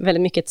blir ju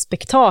väldigt mycket ett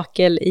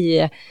spektakel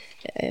i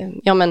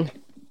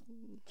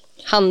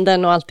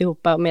handeln och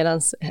alltihopa,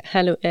 medan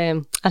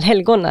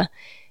allhelgona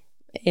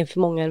är för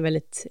många en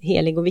väldigt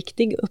helig och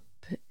viktig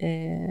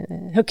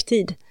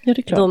högtid. Ja,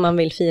 det är klart. Då man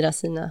vill fira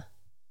sina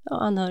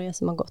anhöriga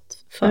som har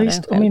gått före en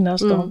själv. Och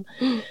minnas dem.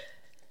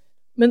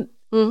 Men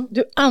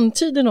du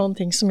antyder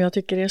någonting som jag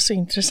tycker är så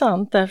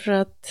intressant, därför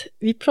att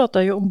vi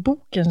pratar ju om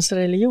bokens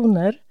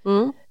religioner.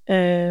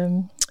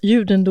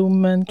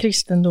 Judendomen,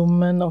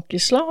 kristendomen och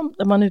islam,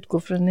 där man utgår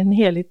från en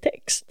helig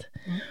text.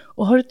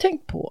 Och har du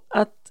tänkt på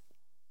att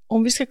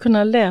om vi ska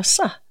kunna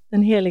läsa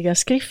den heliga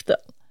skriften,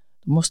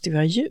 då måste vi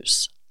ha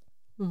ljus.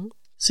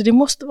 Så det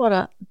måste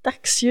vara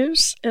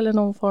dagsljus eller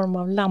någon form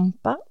av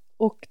lampa,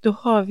 och då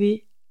har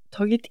vi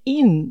tagit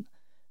in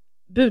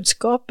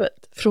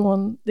budskapet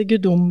från det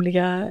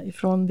gudomliga,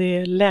 från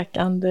det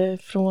läkande,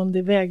 från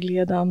det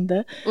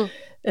vägledande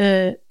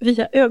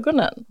via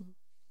ögonen.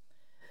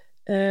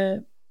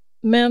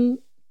 Men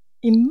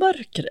i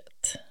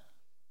mörkret,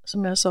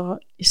 som jag sa,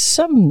 i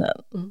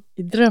sömnen,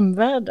 i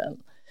drömvärlden,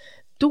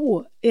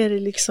 då är det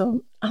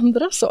liksom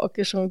andra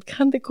saker som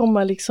kan det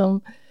komma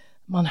liksom,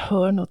 man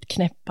hör något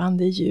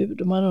knäppande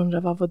ljud och man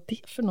undrar vad var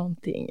det för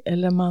någonting,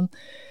 eller man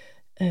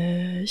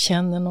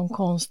känner någon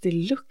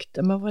konstig lukt,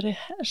 men vad är det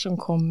här som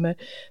kommer?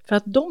 För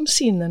att de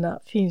sinnena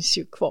finns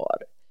ju kvar.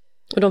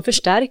 Och de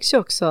förstärks ju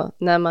också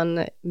när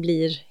man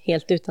blir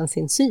helt utan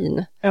sin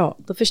syn. Ja.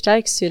 Då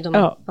förstärks ju de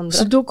andra.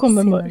 Så då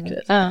kommer sinnena.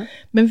 mörkret. Ja.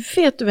 Men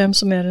vet du vem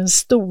som är den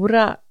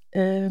stora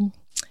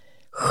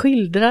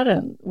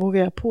skildraren,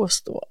 vågar jag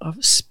påstå, av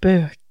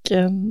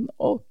spöken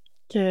och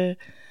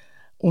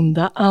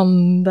onda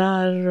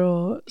andar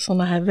och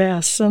sådana här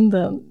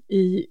väsenden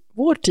i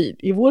vår tid,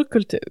 i vår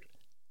kultur?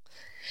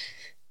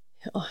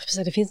 Ja,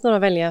 det finns några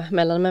att välja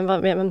mellan,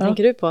 men vem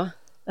tänker du på?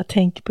 Jag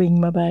tänker på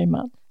Ingmar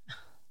Bergman.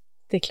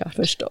 Det är klart.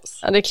 Förstås.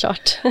 Ja, det är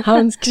klart.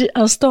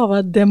 Han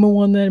stavar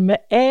demoner med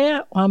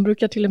ä, och han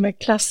brukar till och med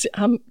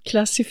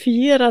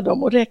klassifiera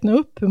dem och räkna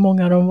upp hur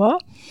många de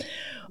var.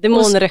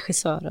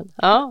 Demonregissören.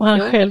 Ja, och han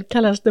själv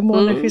kallas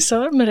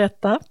demonregissör med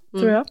rätta,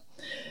 tror jag.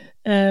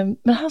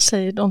 Men han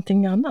säger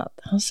någonting annat.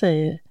 Han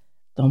säger,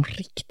 de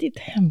riktigt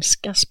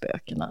hemska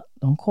spökena,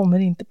 de kommer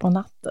inte på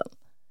natten.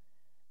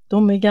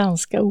 De är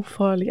ganska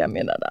ofarliga,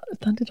 menar han,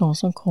 utan det är de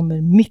som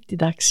kommer mitt i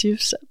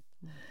dagsljuset.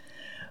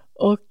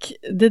 Och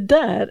det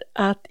där,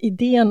 att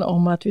idén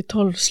om att vid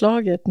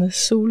 12-slaget när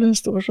solen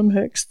står som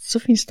högst så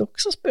finns det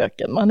också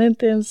spöken. Man är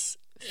inte ens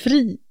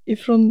fri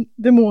ifrån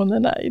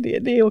demonerna i det.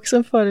 Det är också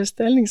en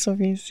föreställning som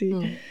finns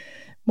i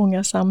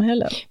många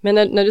samhällen. Men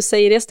när du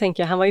säger det så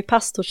tänker jag, han var ju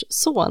pastors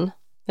son.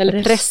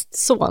 Eller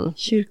prästson.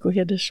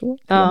 Kyrkohedersson.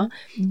 Ja,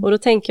 och då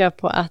tänker jag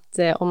på att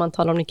om man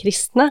talar om den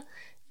kristna,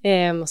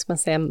 vad ska man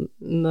säga,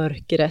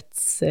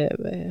 mörkrets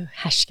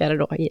härskare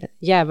då,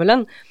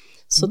 djävulen,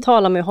 så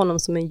talar man ju honom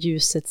som en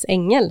ljusets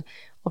ängel.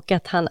 Och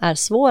att han är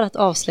svår att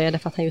avslöja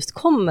för att han just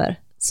kommer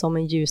som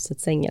en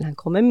ljusets ängel. Han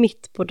kommer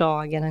mitt på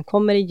dagen, han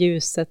kommer i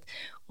ljuset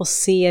och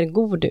ser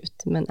god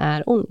ut men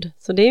är ond.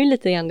 Så det är ju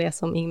lite grann det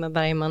som Ingmar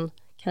Bergman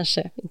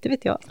kanske, inte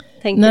vet jag,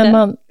 tänker. När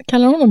man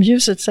kallar honom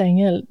ljusets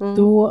ängel,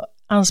 då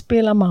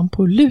anspelar man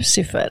på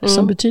Lucifer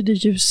som betyder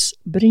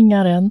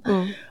ljusbringaren.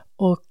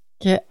 Och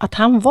att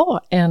han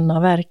var en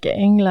av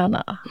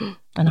ärkeänglarna.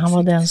 Men han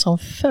var den som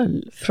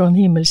föll från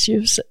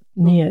himmelsljuset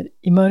ner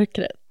i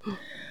mörkret.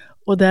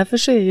 Och därför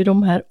så är ju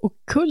de här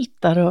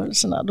ockulta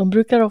rörelserna, de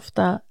brukar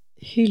ofta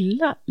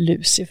hylla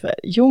Lucifer.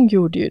 Jung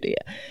gjorde ju det.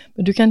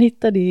 Men du kan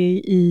hitta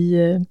det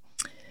i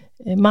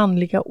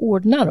manliga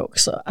ordnar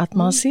också. Att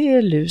man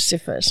ser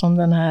Lucifer som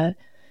den här,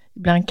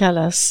 ibland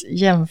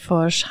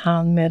jämförs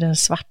han med den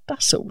svarta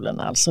solen.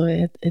 Alltså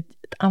ett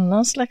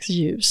annan slags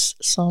ljus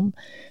som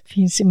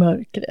finns i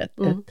mörkret.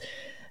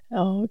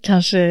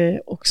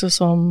 Kanske också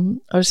som,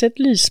 har du sett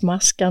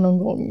lysmaskar någon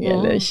gång?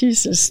 Eller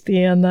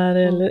kiselstenar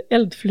eller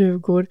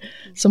eldflugor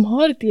som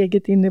har ett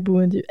eget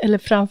inneboende. Eller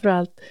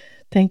framförallt,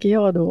 tänker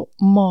jag då,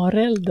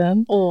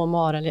 marelden.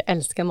 Mareld, jag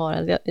älskar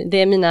mareld. Det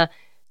är mina,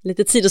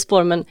 lite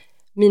sidospår, men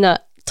mina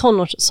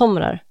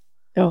tonårssomrar.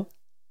 Ja.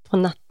 På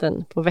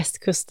natten på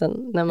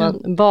västkusten när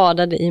man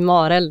badade i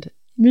mareld.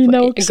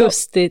 Mina också.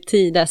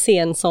 Augusti-tid,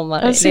 sen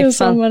sommar. Det är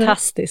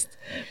fantastiskt.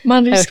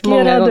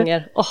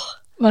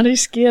 Man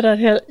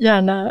riskerar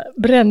gärna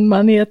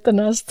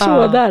brännmaneternas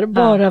trådar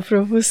bara för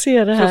att få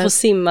se det här. För att få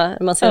simma,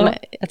 man säger,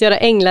 att göra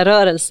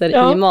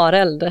änglarörelser i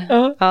mareld.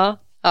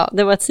 Ja,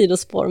 det var ett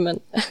sidospår, men...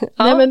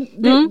 Nej, men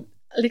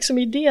liksom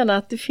idén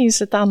att det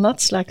finns ett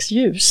annat slags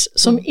ljus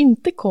som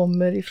inte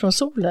kommer ifrån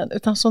solen,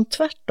 utan som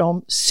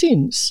tvärtom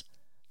syns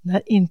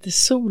när inte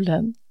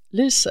solen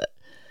lyser.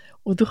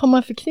 Och då har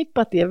man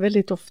förknippat det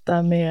väldigt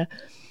ofta med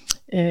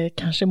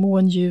kanske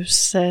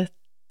månljuset,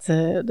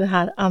 det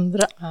här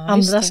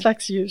andra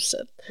slags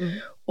ljuset.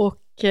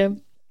 Och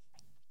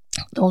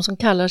de som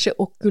kallar sig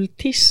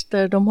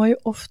ockultister, de har ju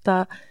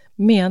ofta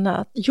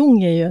menat,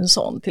 Jung är ju en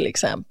sån till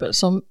exempel,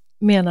 som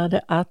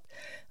menade att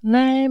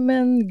nej,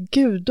 men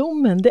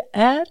gudomen, det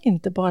är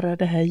inte bara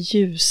det här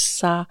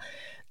ljusa,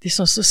 det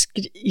som står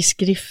i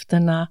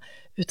skrifterna,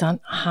 utan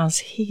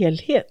hans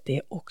helhet, det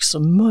är också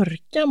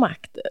mörka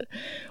makter.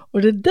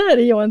 Och det där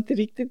är jag inte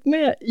riktigt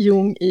med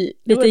Jung i.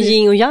 Lite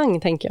yin och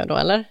yang tänker jag då,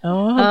 eller?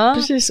 Ja,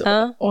 precis.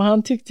 Och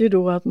han tyckte ju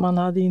då att man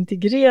hade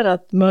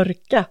integrerat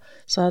mörka,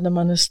 så hade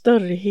man en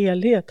större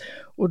helhet.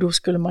 Och då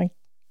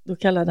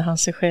kallade han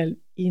sig själv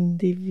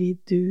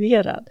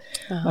individuerad.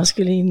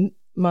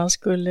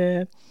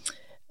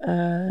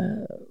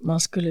 Man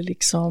skulle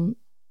liksom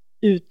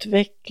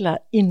utveckla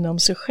inom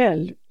sig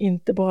själv,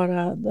 inte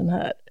bara den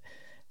här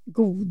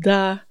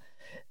goda,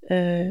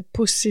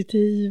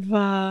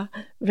 positiva,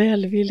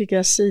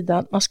 välvilliga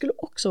sidan. Man skulle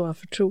också vara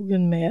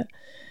förtrogen med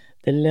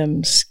det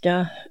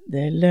lömska,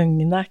 det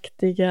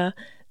lögnaktiga,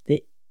 det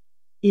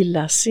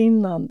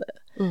illasinnande.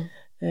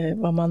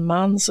 Var man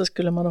man så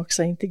skulle man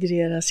också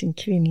integrera sin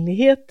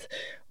kvinnlighet,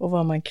 och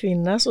var man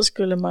kvinna så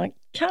skulle man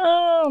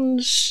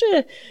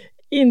kanske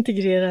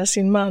integrera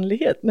sin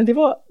manlighet. Men det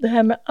var det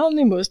här med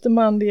animus, det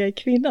manliga i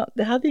kvinnan.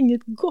 Det hade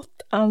inget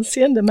gott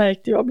anseende,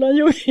 märkte jag bland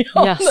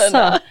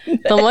jungianerna.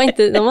 De var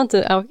inte,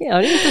 ja, det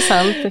är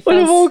intressant. Och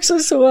det var också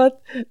så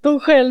att de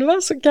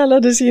själva så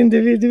kallades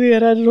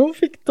individuerade,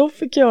 de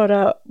fick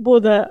göra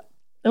båda,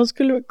 de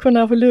skulle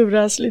kunna få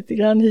luras lite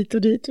grann hit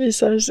och dit,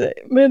 visade sig.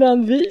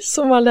 Medan vi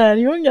som var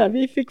lärjungar,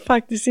 vi fick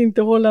faktiskt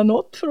inte hålla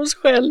något för oss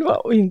själva,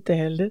 och inte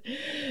heller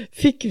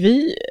fick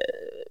vi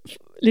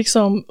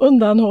liksom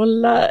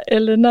undanhålla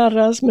eller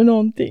narras med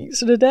någonting.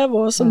 Så det där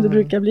var som det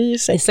brukar bli i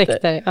sekter. I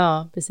sekter,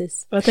 ja,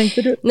 precis. Vad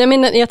tänkte du? Nej,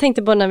 men jag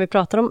tänkte bara när vi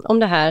pratar om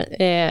det här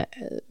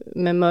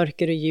med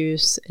mörker och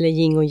ljus, eller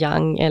yin och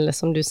yang, eller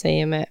som du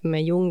säger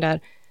med Jung där,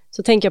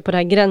 så tänker jag på det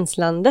här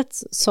gränslandet,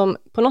 som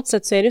på något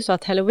sätt så är det så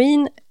att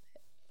Halloween,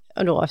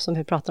 då, eftersom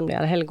vi pratar om det,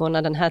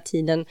 helgona, den här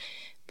tiden,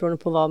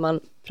 beroende på vad man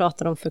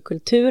pratar om för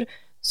kultur,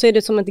 så är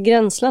det som ett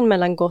gränsland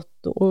mellan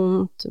gott och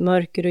ont,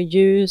 mörker och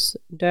ljus,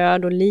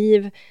 död och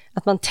liv.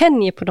 Att man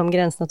tänjer på de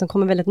gränserna, att de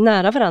kommer väldigt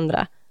nära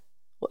varandra.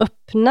 Och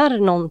öppnar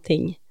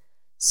någonting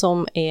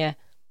som är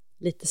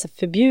lite så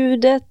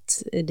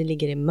förbjudet, det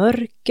ligger i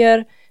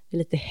mörker, det är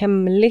lite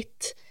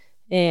hemligt,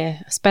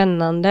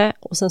 spännande.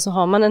 Och sen så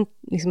har man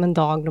en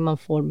dag då man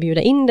får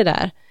bjuda in det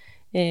där.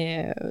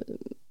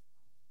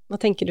 Vad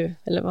tänker du?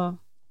 Eller vad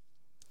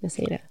jag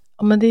säger det?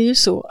 Ja, men det är ju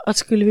så att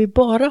skulle vi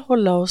bara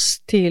hålla oss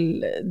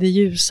till det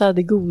ljusa,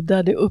 det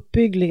goda, det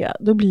uppbyggliga,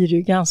 då blir det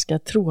ju ganska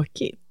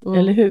tråkigt,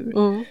 eller hur?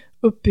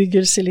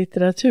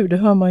 Uppbyggelselitteratur, det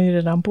hör man ju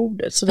redan på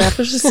ordet. Så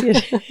därför så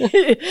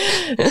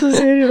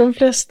ser ju de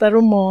flesta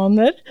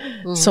romaner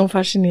som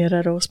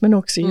fascinerar oss, men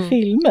också i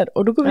filmer.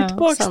 Och då går vi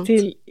tillbaka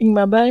till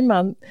Ingmar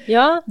Bergman.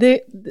 Ja.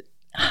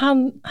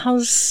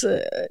 Hans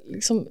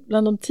liksom,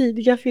 bland de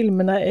tidiga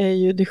filmerna är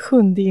ju Det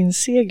sjunde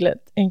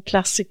inseglet, en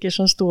klassiker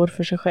som står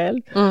för sig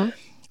själv.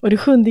 Och Det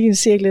sjunde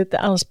inseglet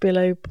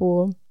anspelar ju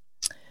på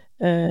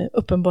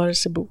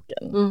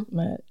Uppenbarelseboken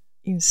med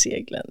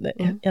inseglen,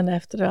 en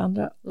efter det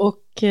andra.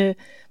 Och,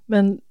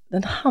 men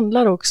den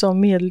handlar också om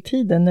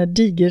medeltiden när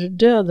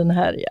digerdöden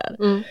härjar.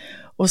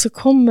 Och så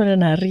kommer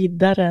den här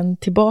riddaren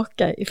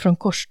tillbaka ifrån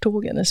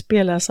korstågen. Den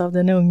spelas av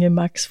den unge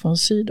Max von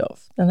Sydow.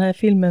 Den här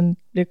filmen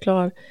blev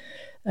klar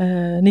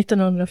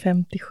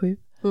 1957.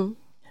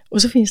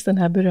 Och så finns den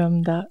här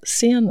berömda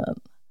scenen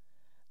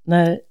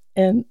när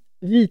en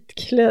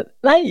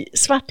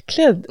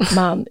svartklädd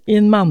man i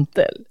en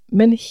mantel,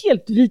 men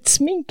helt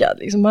vitsminkad.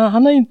 Liksom.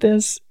 Han har inte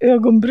ens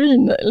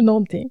ögonbryn eller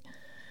någonting.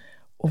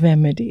 Och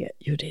vem är det?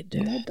 Jo, det är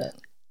döden.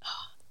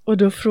 Och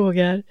då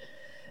frågar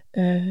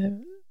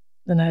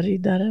den här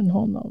riddaren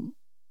honom: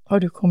 har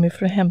du kommit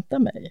för att hämta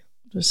mig?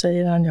 Då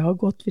säger han: jag har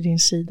gått vid din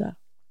sida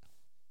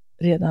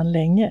redan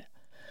länge.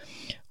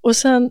 Och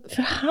sen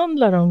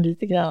förhandlar de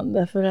lite grann,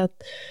 därför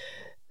att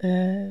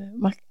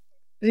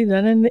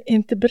riddaren är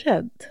inte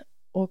beredd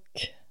och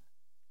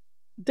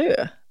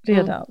dö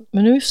redan.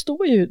 Men nu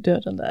står ju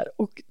döden där,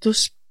 och då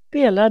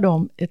spelar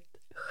de ett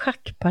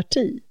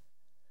schackparti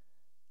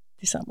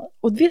tillsammans.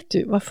 Och vet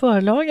du vad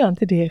förlagan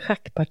till det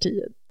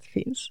schackpartiet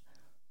finns?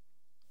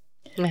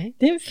 Nej.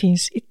 Den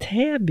finns i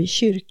Täby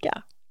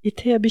kyrka. I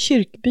Täby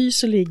kyrkby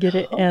så ligger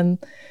det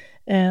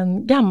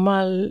en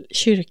gammal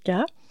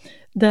kyrka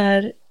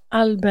där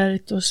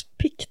Albertus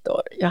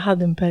Pictor, jag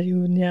hade en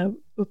period när jag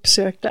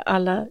uppsökte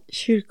alla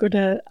kyrkor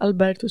där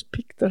Albertus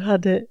Pictor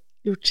hade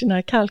gjort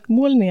sina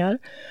kalkmålningar.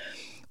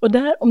 Och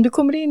där, om du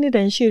kommer in i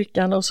den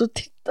kyrkan och så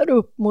tittar du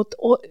upp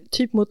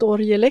mot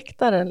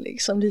orgeläktaren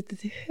liksom lite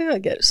till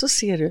höger, så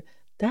ser du,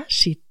 där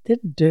sitter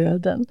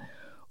döden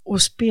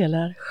och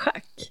spelar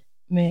schack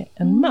med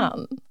en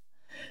man.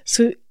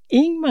 Så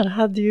Ingmar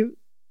hade ju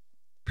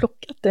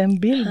plockat den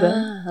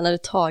bilden. Han hade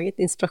tagit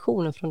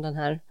inspirationen från den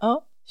här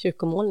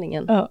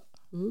kyrkomålningen. Ja.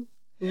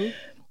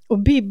 Och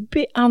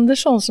Bibi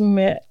Andersson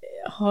som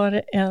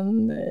har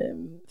en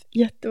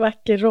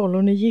jättevacker roll.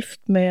 Hon är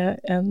gift med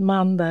en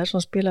man där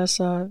som spelas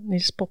av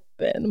Nils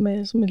Poppe,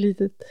 med som en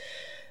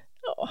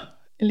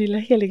lilla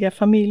heliga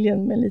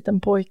familjen med en liten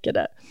pojke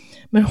där.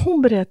 Men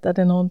hon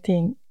berättade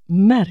någonting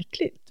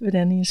märkligt vid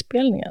den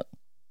inspelningen.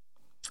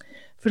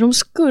 För de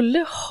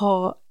skulle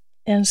ha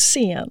en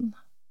scen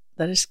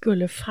där det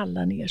skulle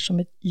falla ner som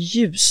ett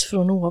ljus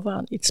från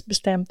ovan i ett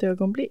bestämt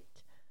ögonblick.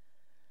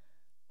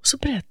 Och så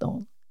berättade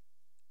hon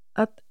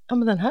att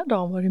men den här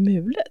dagen var det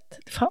mulet.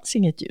 Det fanns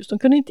inget ljus. De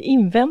kunde inte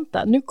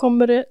invänta.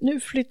 Nu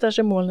flyttar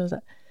sig molnen så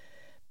här.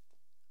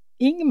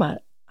 Ingmar,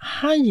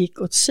 han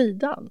gick åt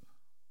sidan.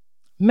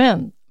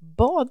 Men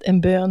bad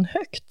en bön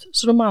högt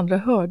så de andra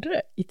hörde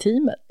det i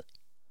teamet.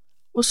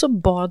 Och så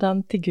bad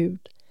han till Gud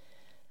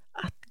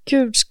att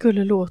Gud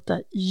skulle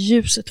låta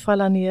ljuset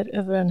falla ner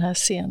över den här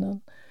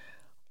scenen.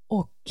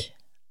 Och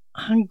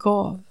han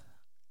gav,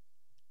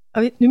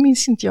 nu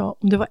minns inte jag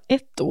om det var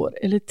 1 år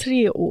eller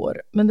 3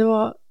 år, men det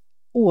var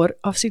år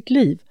av sitt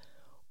liv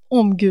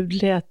om Gud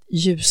lät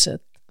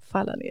ljuset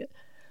falla ner.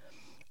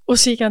 Och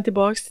så gick han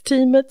tillbaka till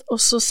teamet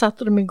och så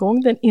satte de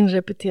igång den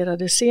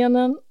inrepeterade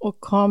scenen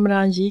och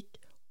kameran gick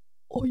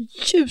och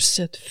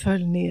ljuset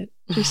föll ner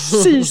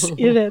precis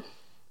i rätt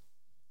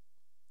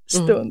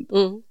stund.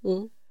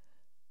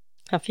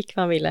 Han fick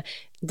vad han ville.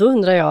 Då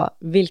undrar jag,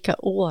 vilka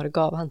år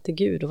gav han till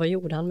Gud och vad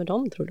gjorde han med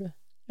dem, tror du?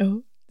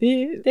 Ja,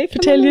 det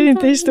förtäljer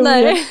inte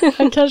historien. Nej.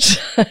 Han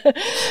kanske...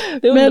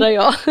 Det undrar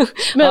jag.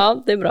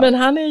 Men, det är bra. Men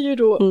han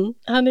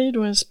är ju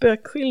då en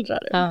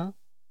spökskildrare. Ja.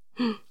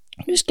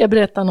 Nu ska jag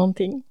berätta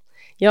någonting.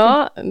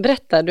 Ja,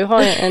 berätta. Du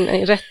har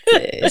en rätt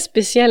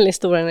speciell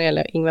historia när det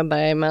gäller Ingmar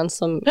Bergman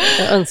som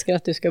jag önskar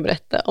att du ska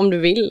berätta, om du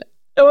vill.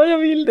 Ja, jag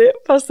vill det,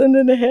 fast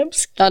den är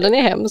hemsk. Ja, den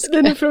är hemsk.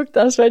 Den är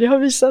fruktansvärd. Jag har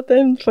visat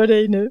den för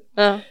dig nu.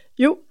 Ja.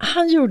 Jo,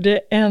 han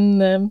gjorde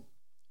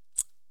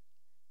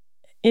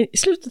i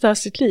slutet av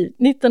sitt liv,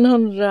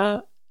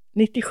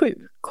 1997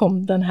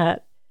 kom den här.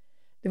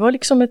 Det var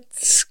liksom ett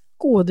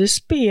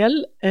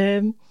skådespel.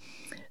 Det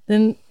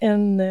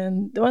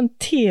var en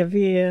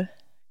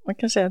man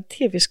kan säga en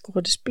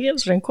tv-skådespel,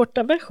 så den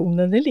korta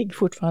versionen, den ligger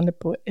fortfarande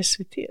på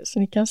SVT. Så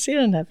ni kan se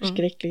den här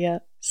förskräckliga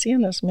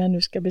scenen som jag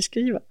nu ska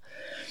beskriva.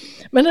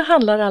 Men det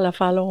handlar i alla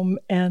fall om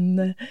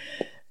en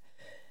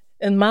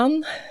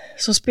man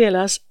som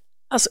spelas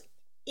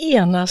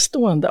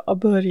enastående av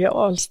Börje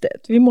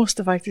Ahlstedt. Vi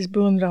måste faktiskt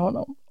beundra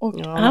honom.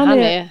 Och han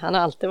har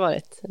alltid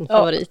varit en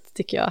favorit,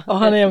 tycker jag. Ja,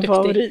 han är en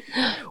favorit.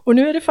 Och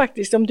nu är det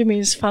faktiskt, om du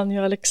minns Fanny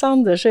och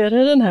Alexander, så är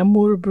det den här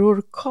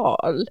morbror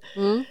Karl.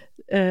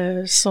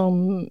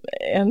 som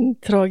en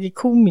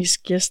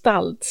tragikomisk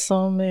gestalt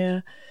som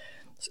är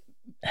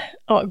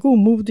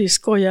godmodig,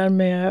 skojar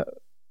med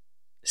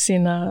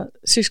sina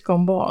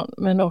syskonbarn,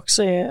 men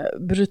också är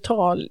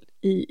brutal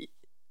i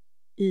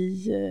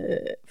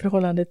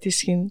förhållande till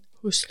sin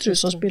hustru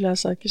som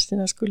spelas av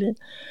Kristina Skolin.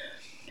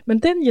 Men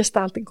den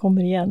gestalten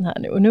kommer igen här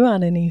nu, och nu är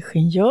han en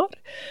ingenjör.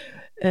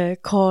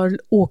 Karl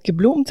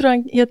Åkerblom tror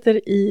jag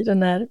heter i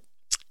den här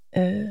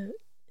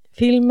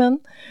filmen,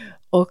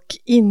 och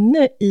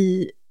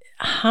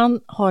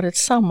han har ett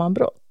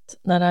sammanbrott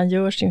när han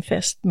gör sin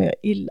fest med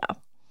illa.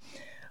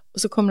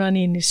 Och så kommer han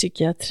in i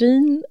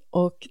psykiatrin,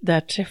 och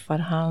där träffar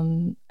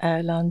han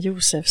Erland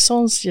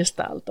Josefssons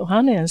gestalt, och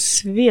han är en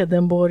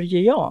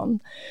Swedenborgian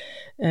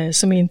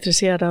som är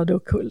intresserad av det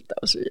ockulta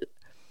och så vidare.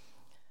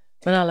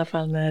 Men i alla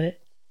fall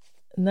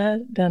när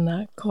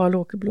denna Karl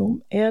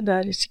Åkerblom är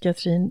där i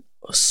psykiatrin,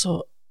 och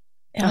så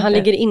han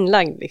ligger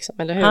inlagd liksom,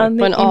 eller hur? Han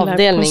på en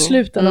avdelning. På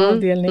sluten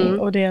avdelning,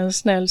 och det är en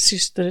snäll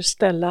syster,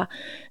 Stella,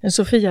 en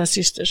Sofias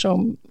syster,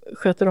 som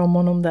sköter om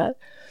honom där.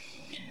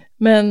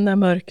 Men när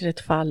mörkret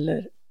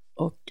faller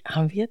och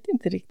han vet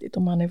inte riktigt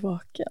om han är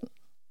vaken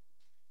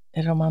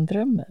eller om han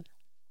drömmer,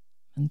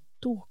 men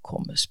då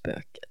kommer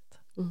spöket.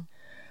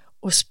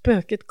 Och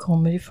spöket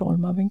kommer i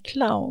form av en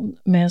clown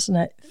med en sån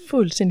här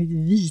fullständigt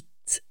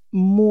vit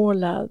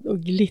målad och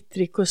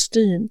glittrig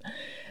kostym.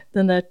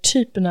 Den där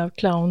typen av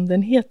clown,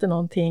 den heter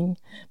någonting,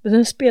 men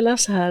den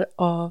spelas här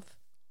av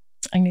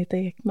Agneta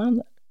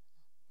Ekman.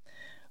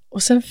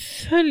 Och sen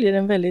följer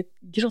en väldigt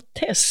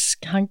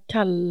grotesk, han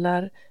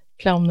kallar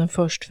clownen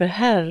först för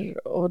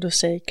herr, och då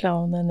säger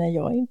clownen, nej,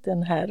 jag är inte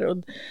en herr, och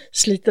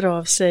sliter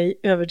av sig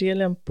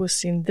överdelen på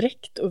sin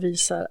dräkt och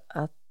visar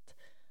att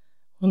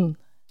hon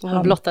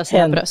blottar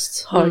sina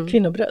bröst. Har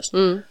kvinnobröst.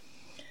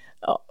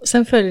 Ja,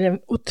 sen följer en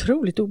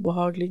otroligt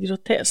obehaglig,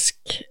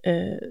 grotesk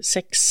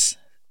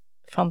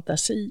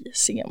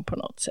sexfantasiscen på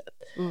något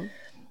sätt.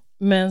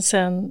 Men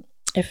sen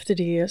efter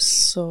det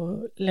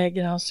så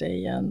lägger han sig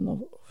igen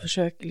och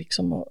försöker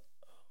liksom att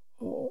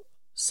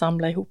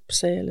samla ihop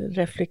sig eller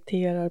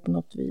reflekterar på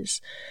något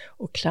vis,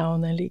 och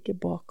clownen ligger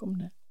bakom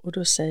det, och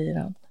då säger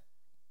han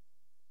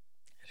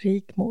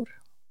Rigmor,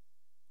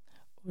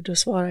 och då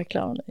svarar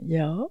clownen,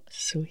 ja,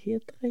 så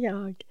heter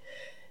jag,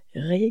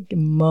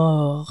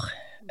 Rigmor.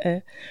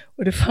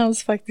 Och det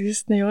fanns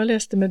faktiskt, när jag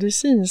läste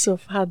medicin så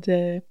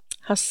hade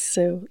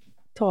Hasse och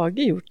Tage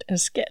gjort en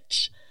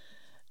sketch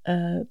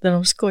där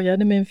de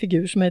skojade med en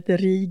figur som heter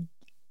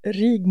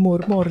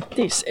Rigmor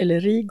Mortis, eller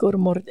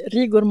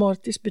Rigor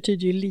Mortis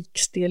betyder ju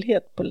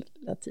likstelhet på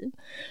latin.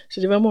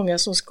 Så det var många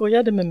som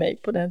skojade med mig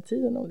på den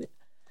tiden om det.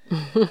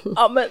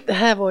 Ja, men det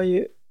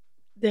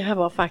här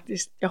var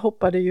faktiskt, jag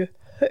hoppade ju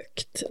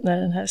högt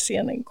när den här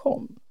scenen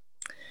kom.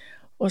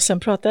 Och sen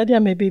pratade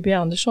jag med Bibi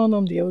Andersson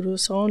om det, och då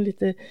sa hon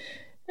lite,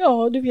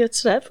 ja, du vet,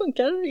 så här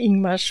funkar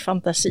Ingmars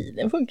fantasi,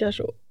 den funkar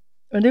så.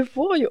 Men det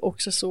var ju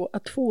också så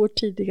att 2 år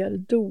tidigare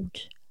dog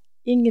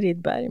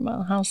Ingrid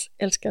Bergman, hans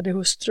älskade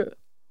hustru.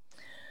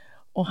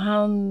 Och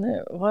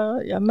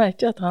jag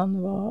märkte att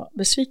han var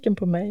besviken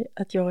på mig.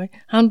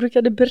 Han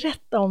brukade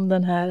berätta om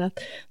den här, att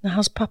när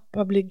hans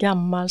pappa blev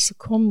gammal så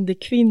kom det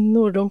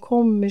kvinnor. De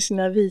kom med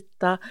sina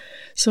vita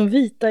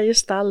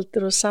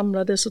gestalter och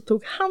samlades och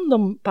tog hand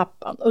om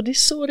pappan. Och det är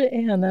så det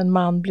är när en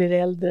man blir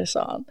äldre,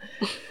 sa han.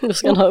 Då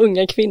ska han ha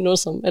unga kvinnor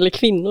som...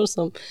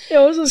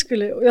 Ja, så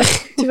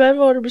tyvärr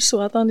var det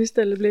så att han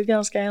istället blev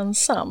ganska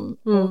ensam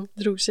och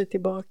drog sig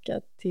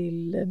tillbaka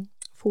till...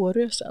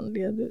 Fårösen,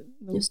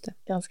 just det,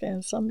 ganska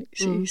ensam i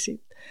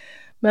sitt.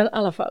 Men i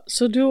alla fall,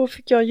 så då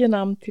fick jag ge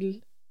namn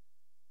till,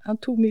 han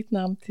tog mitt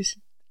namn till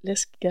sitt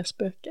läskiga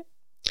spöke.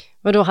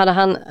 Och då hade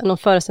han någon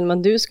föreställning om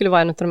att du skulle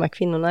vara en av de här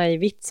kvinnorna i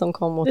vitt som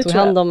kom och tog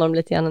hand om honom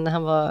lite grann när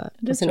han var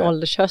på sin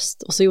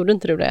åldershöst, och så gjorde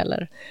inte du det,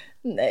 eller?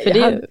 Nej, för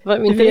det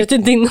var inte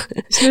riktigt din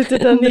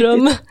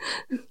dröm.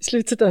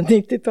 Slutet av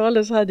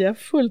 90-talet så hade jag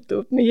fullt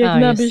upp med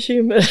egna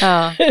bekymmer.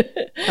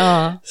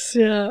 Ja.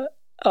 Så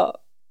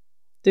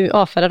du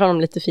avfärdade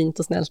honom lite fint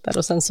och snällt där,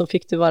 och sen så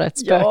fick du vara ett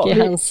spöke i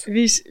hans...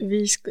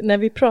 När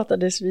vi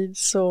pratades vid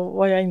så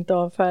var jag inte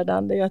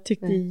avfärdande. Jag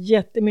tyckte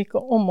jättemycket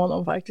om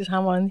honom faktiskt.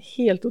 Han var en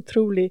helt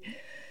otrolig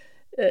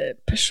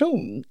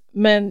person.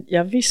 Men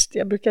jag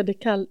brukade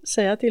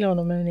säga till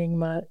honom, men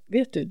Ingmar,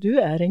 vet du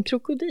är en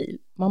krokodil.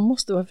 Man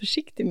måste vara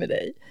försiktig med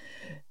dig.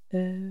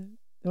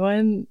 Det var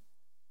en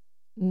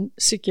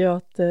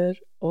psykiater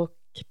och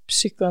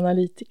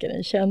psykoanalytiker,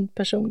 en känd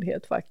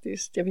personlighet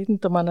faktiskt. Jag vet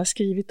inte om han har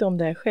skrivit om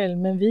det här själv,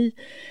 men vi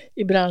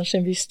i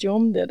branschen visste ju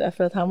om det,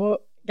 därför att han var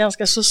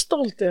ganska så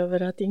stolt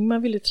över att Ingmar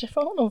ville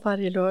träffa honom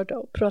varje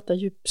lördag och prata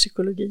djup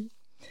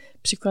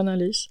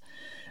psykoanalys.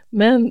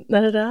 Men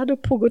när det där hade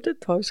pågått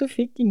ett tag så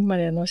fick Ingmar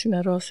en av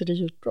sina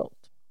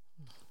raseriutbrott.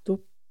 Då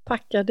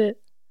packade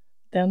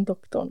den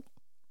doktorn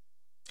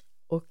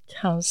och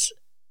hans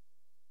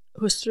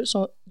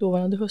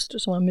dåvarande hustru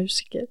som var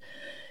musiker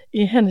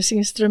i hennes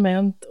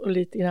instrument och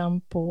lite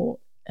grann på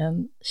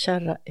en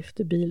kärra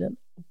efter bilen,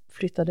 och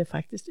flyttade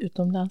faktiskt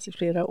utomlands i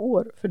flera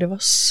år, för det var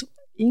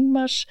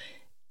Ingmars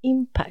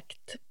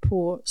impact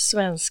på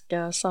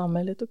svenska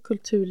samhället och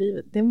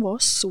kulturlivet, den var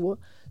så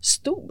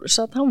stor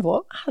så att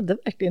han hade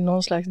verkligen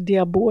någon slags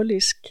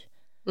diabolisk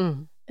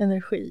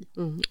energi.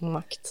 Och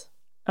makt.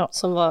 Ja.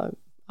 Som var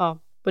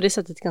på det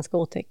sättet ganska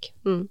otäck.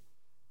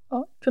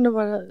 Ja, kunde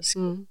vara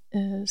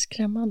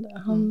skrämmande.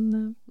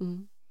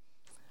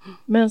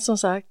 Men som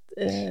sagt,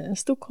 en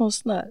stor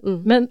konstnär.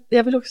 Men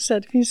jag vill också säga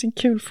att det finns en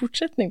kul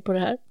fortsättning på det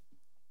här.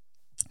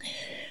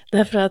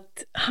 Därför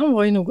att han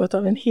var ju något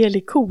av en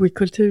helig ko i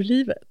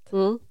kulturlivet.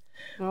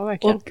 Ja,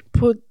 verkligen. Och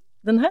på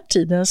den här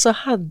tiden så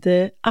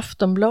hade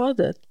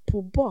Aftonbladet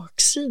på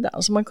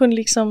baksidan. Så man kunde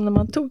liksom, när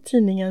man tog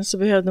tidningen så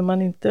behövde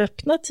man inte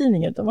öppna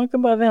tidningen, utan man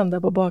kunde bara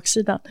vända på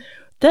baksidan.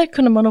 Där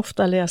kunde man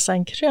ofta läsa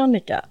en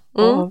krönika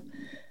av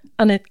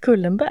Annette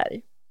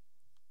Kullenberg.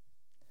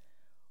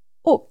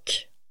 Och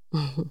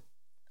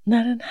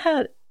när den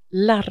här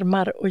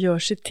larmar och gör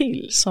sig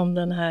till, som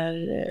den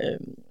här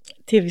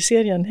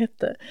tv-serien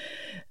hette,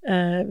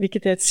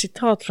 vilket är ett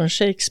citat från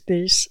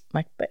Shakespeares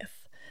Macbeth.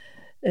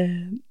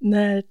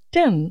 När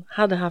den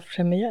hade haft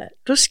premiär,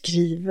 då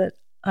skriver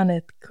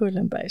Annette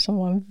Kullenberg, som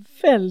var en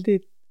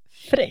väldigt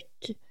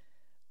fräck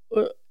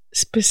och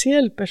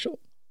speciell person,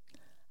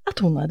 att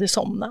hon hade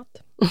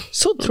somnat.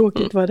 Så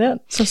tråkigt var den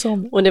som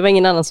somnade. Och det var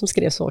ingen annan som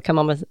skrev så, kan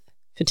man väl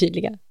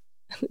förtydliga.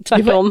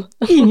 Tvärtom.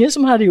 Det var ingen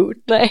som hade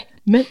gjort. Nej.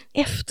 Men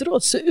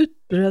efteråt så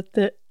utbröt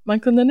det, man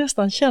kunde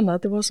nästan känna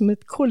att det var som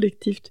ett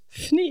kollektivt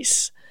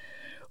fniss.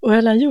 Och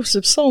Erland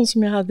Josephson,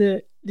 som jag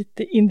hade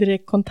lite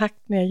indirekt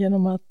kontakt med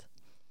genom att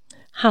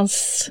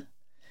hans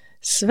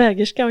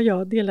svägerska och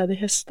jag delade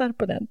hästar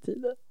på den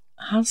tiden.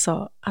 Han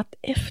sa att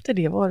efter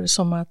det var det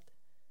som att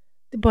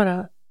det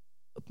bara,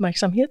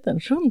 uppmärksamheten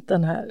runt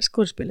den här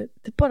skådespelet,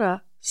 det bara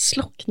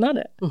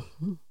slocknade.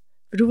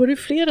 För då var det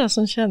flera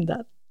som kände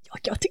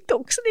att jag tyckte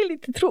också det är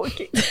lite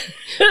tråkigt.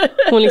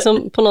 Hon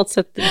liksom på något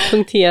sätt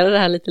punkterade det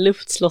här lite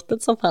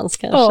luftslottet som fanns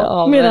kanske.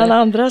 Ja, medan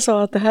andra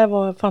sa att det här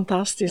var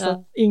fantastiskt. Ja.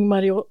 Att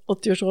Ingmar i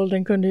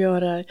 80-årsåldern kunde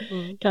göra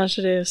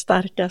kanske det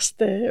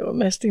starkaste och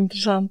mest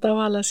intressanta av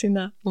alla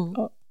sina.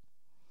 Ja.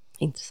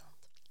 Intressant.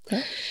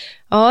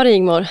 Ja,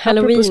 Rigmor,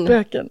 Halloween. Apropå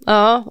spöken.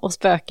 Ja, och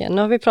spöken.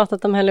 Nu har vi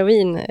pratat om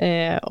Halloween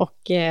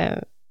och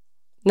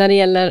när det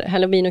gäller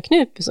Halloween och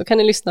Knut så kan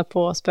ni lyssna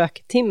på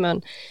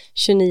Spöktimmen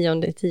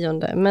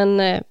 29/10.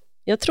 Men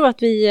jag tror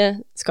att vi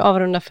ska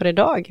avrunda för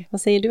idag.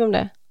 Vad säger du om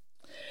det?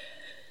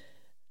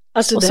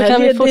 Alltså, och så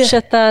kan vi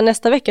fortsätta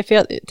nästa vecka, för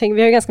jag tänker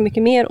vi har ganska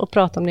mycket mer att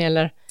prata om när det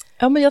gäller.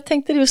 Ja, men jag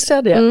tänkte just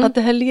säga det, att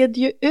det här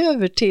leder ju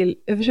över till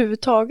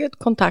överhuvudtaget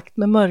kontakt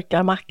med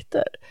mörka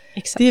makter.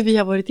 Exakt. Det vi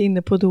har varit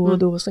inne på då och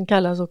då som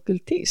kallas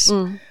ockultism.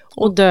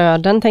 Och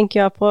döden tänker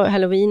jag på.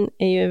 Halloween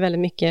är ju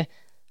väldigt mycket,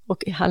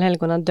 och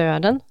allhelgona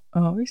döden.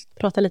 Ja, visst.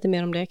 Prata lite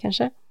mer om det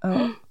kanske.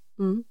 Ja.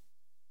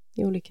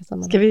 I olika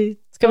sammanhang.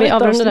 Ska vi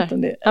avrunda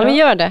där? Ja, vi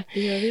gör det.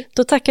 Gör vi.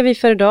 Då tackar vi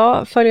för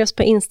idag. Följ oss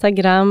på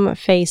Instagram,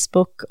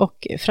 Facebook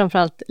och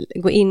framförallt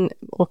gå in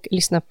och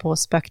lyssna på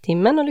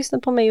Spöktimmen och lyssna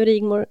på mig och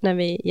Rigmor när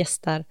vi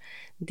gästar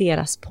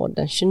deras podd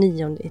den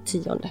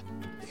 29/10.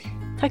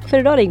 Tack för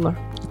idag, Rigmor.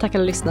 Och tack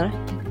alla lyssnare.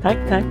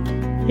 Tack.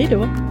 Hej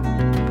då.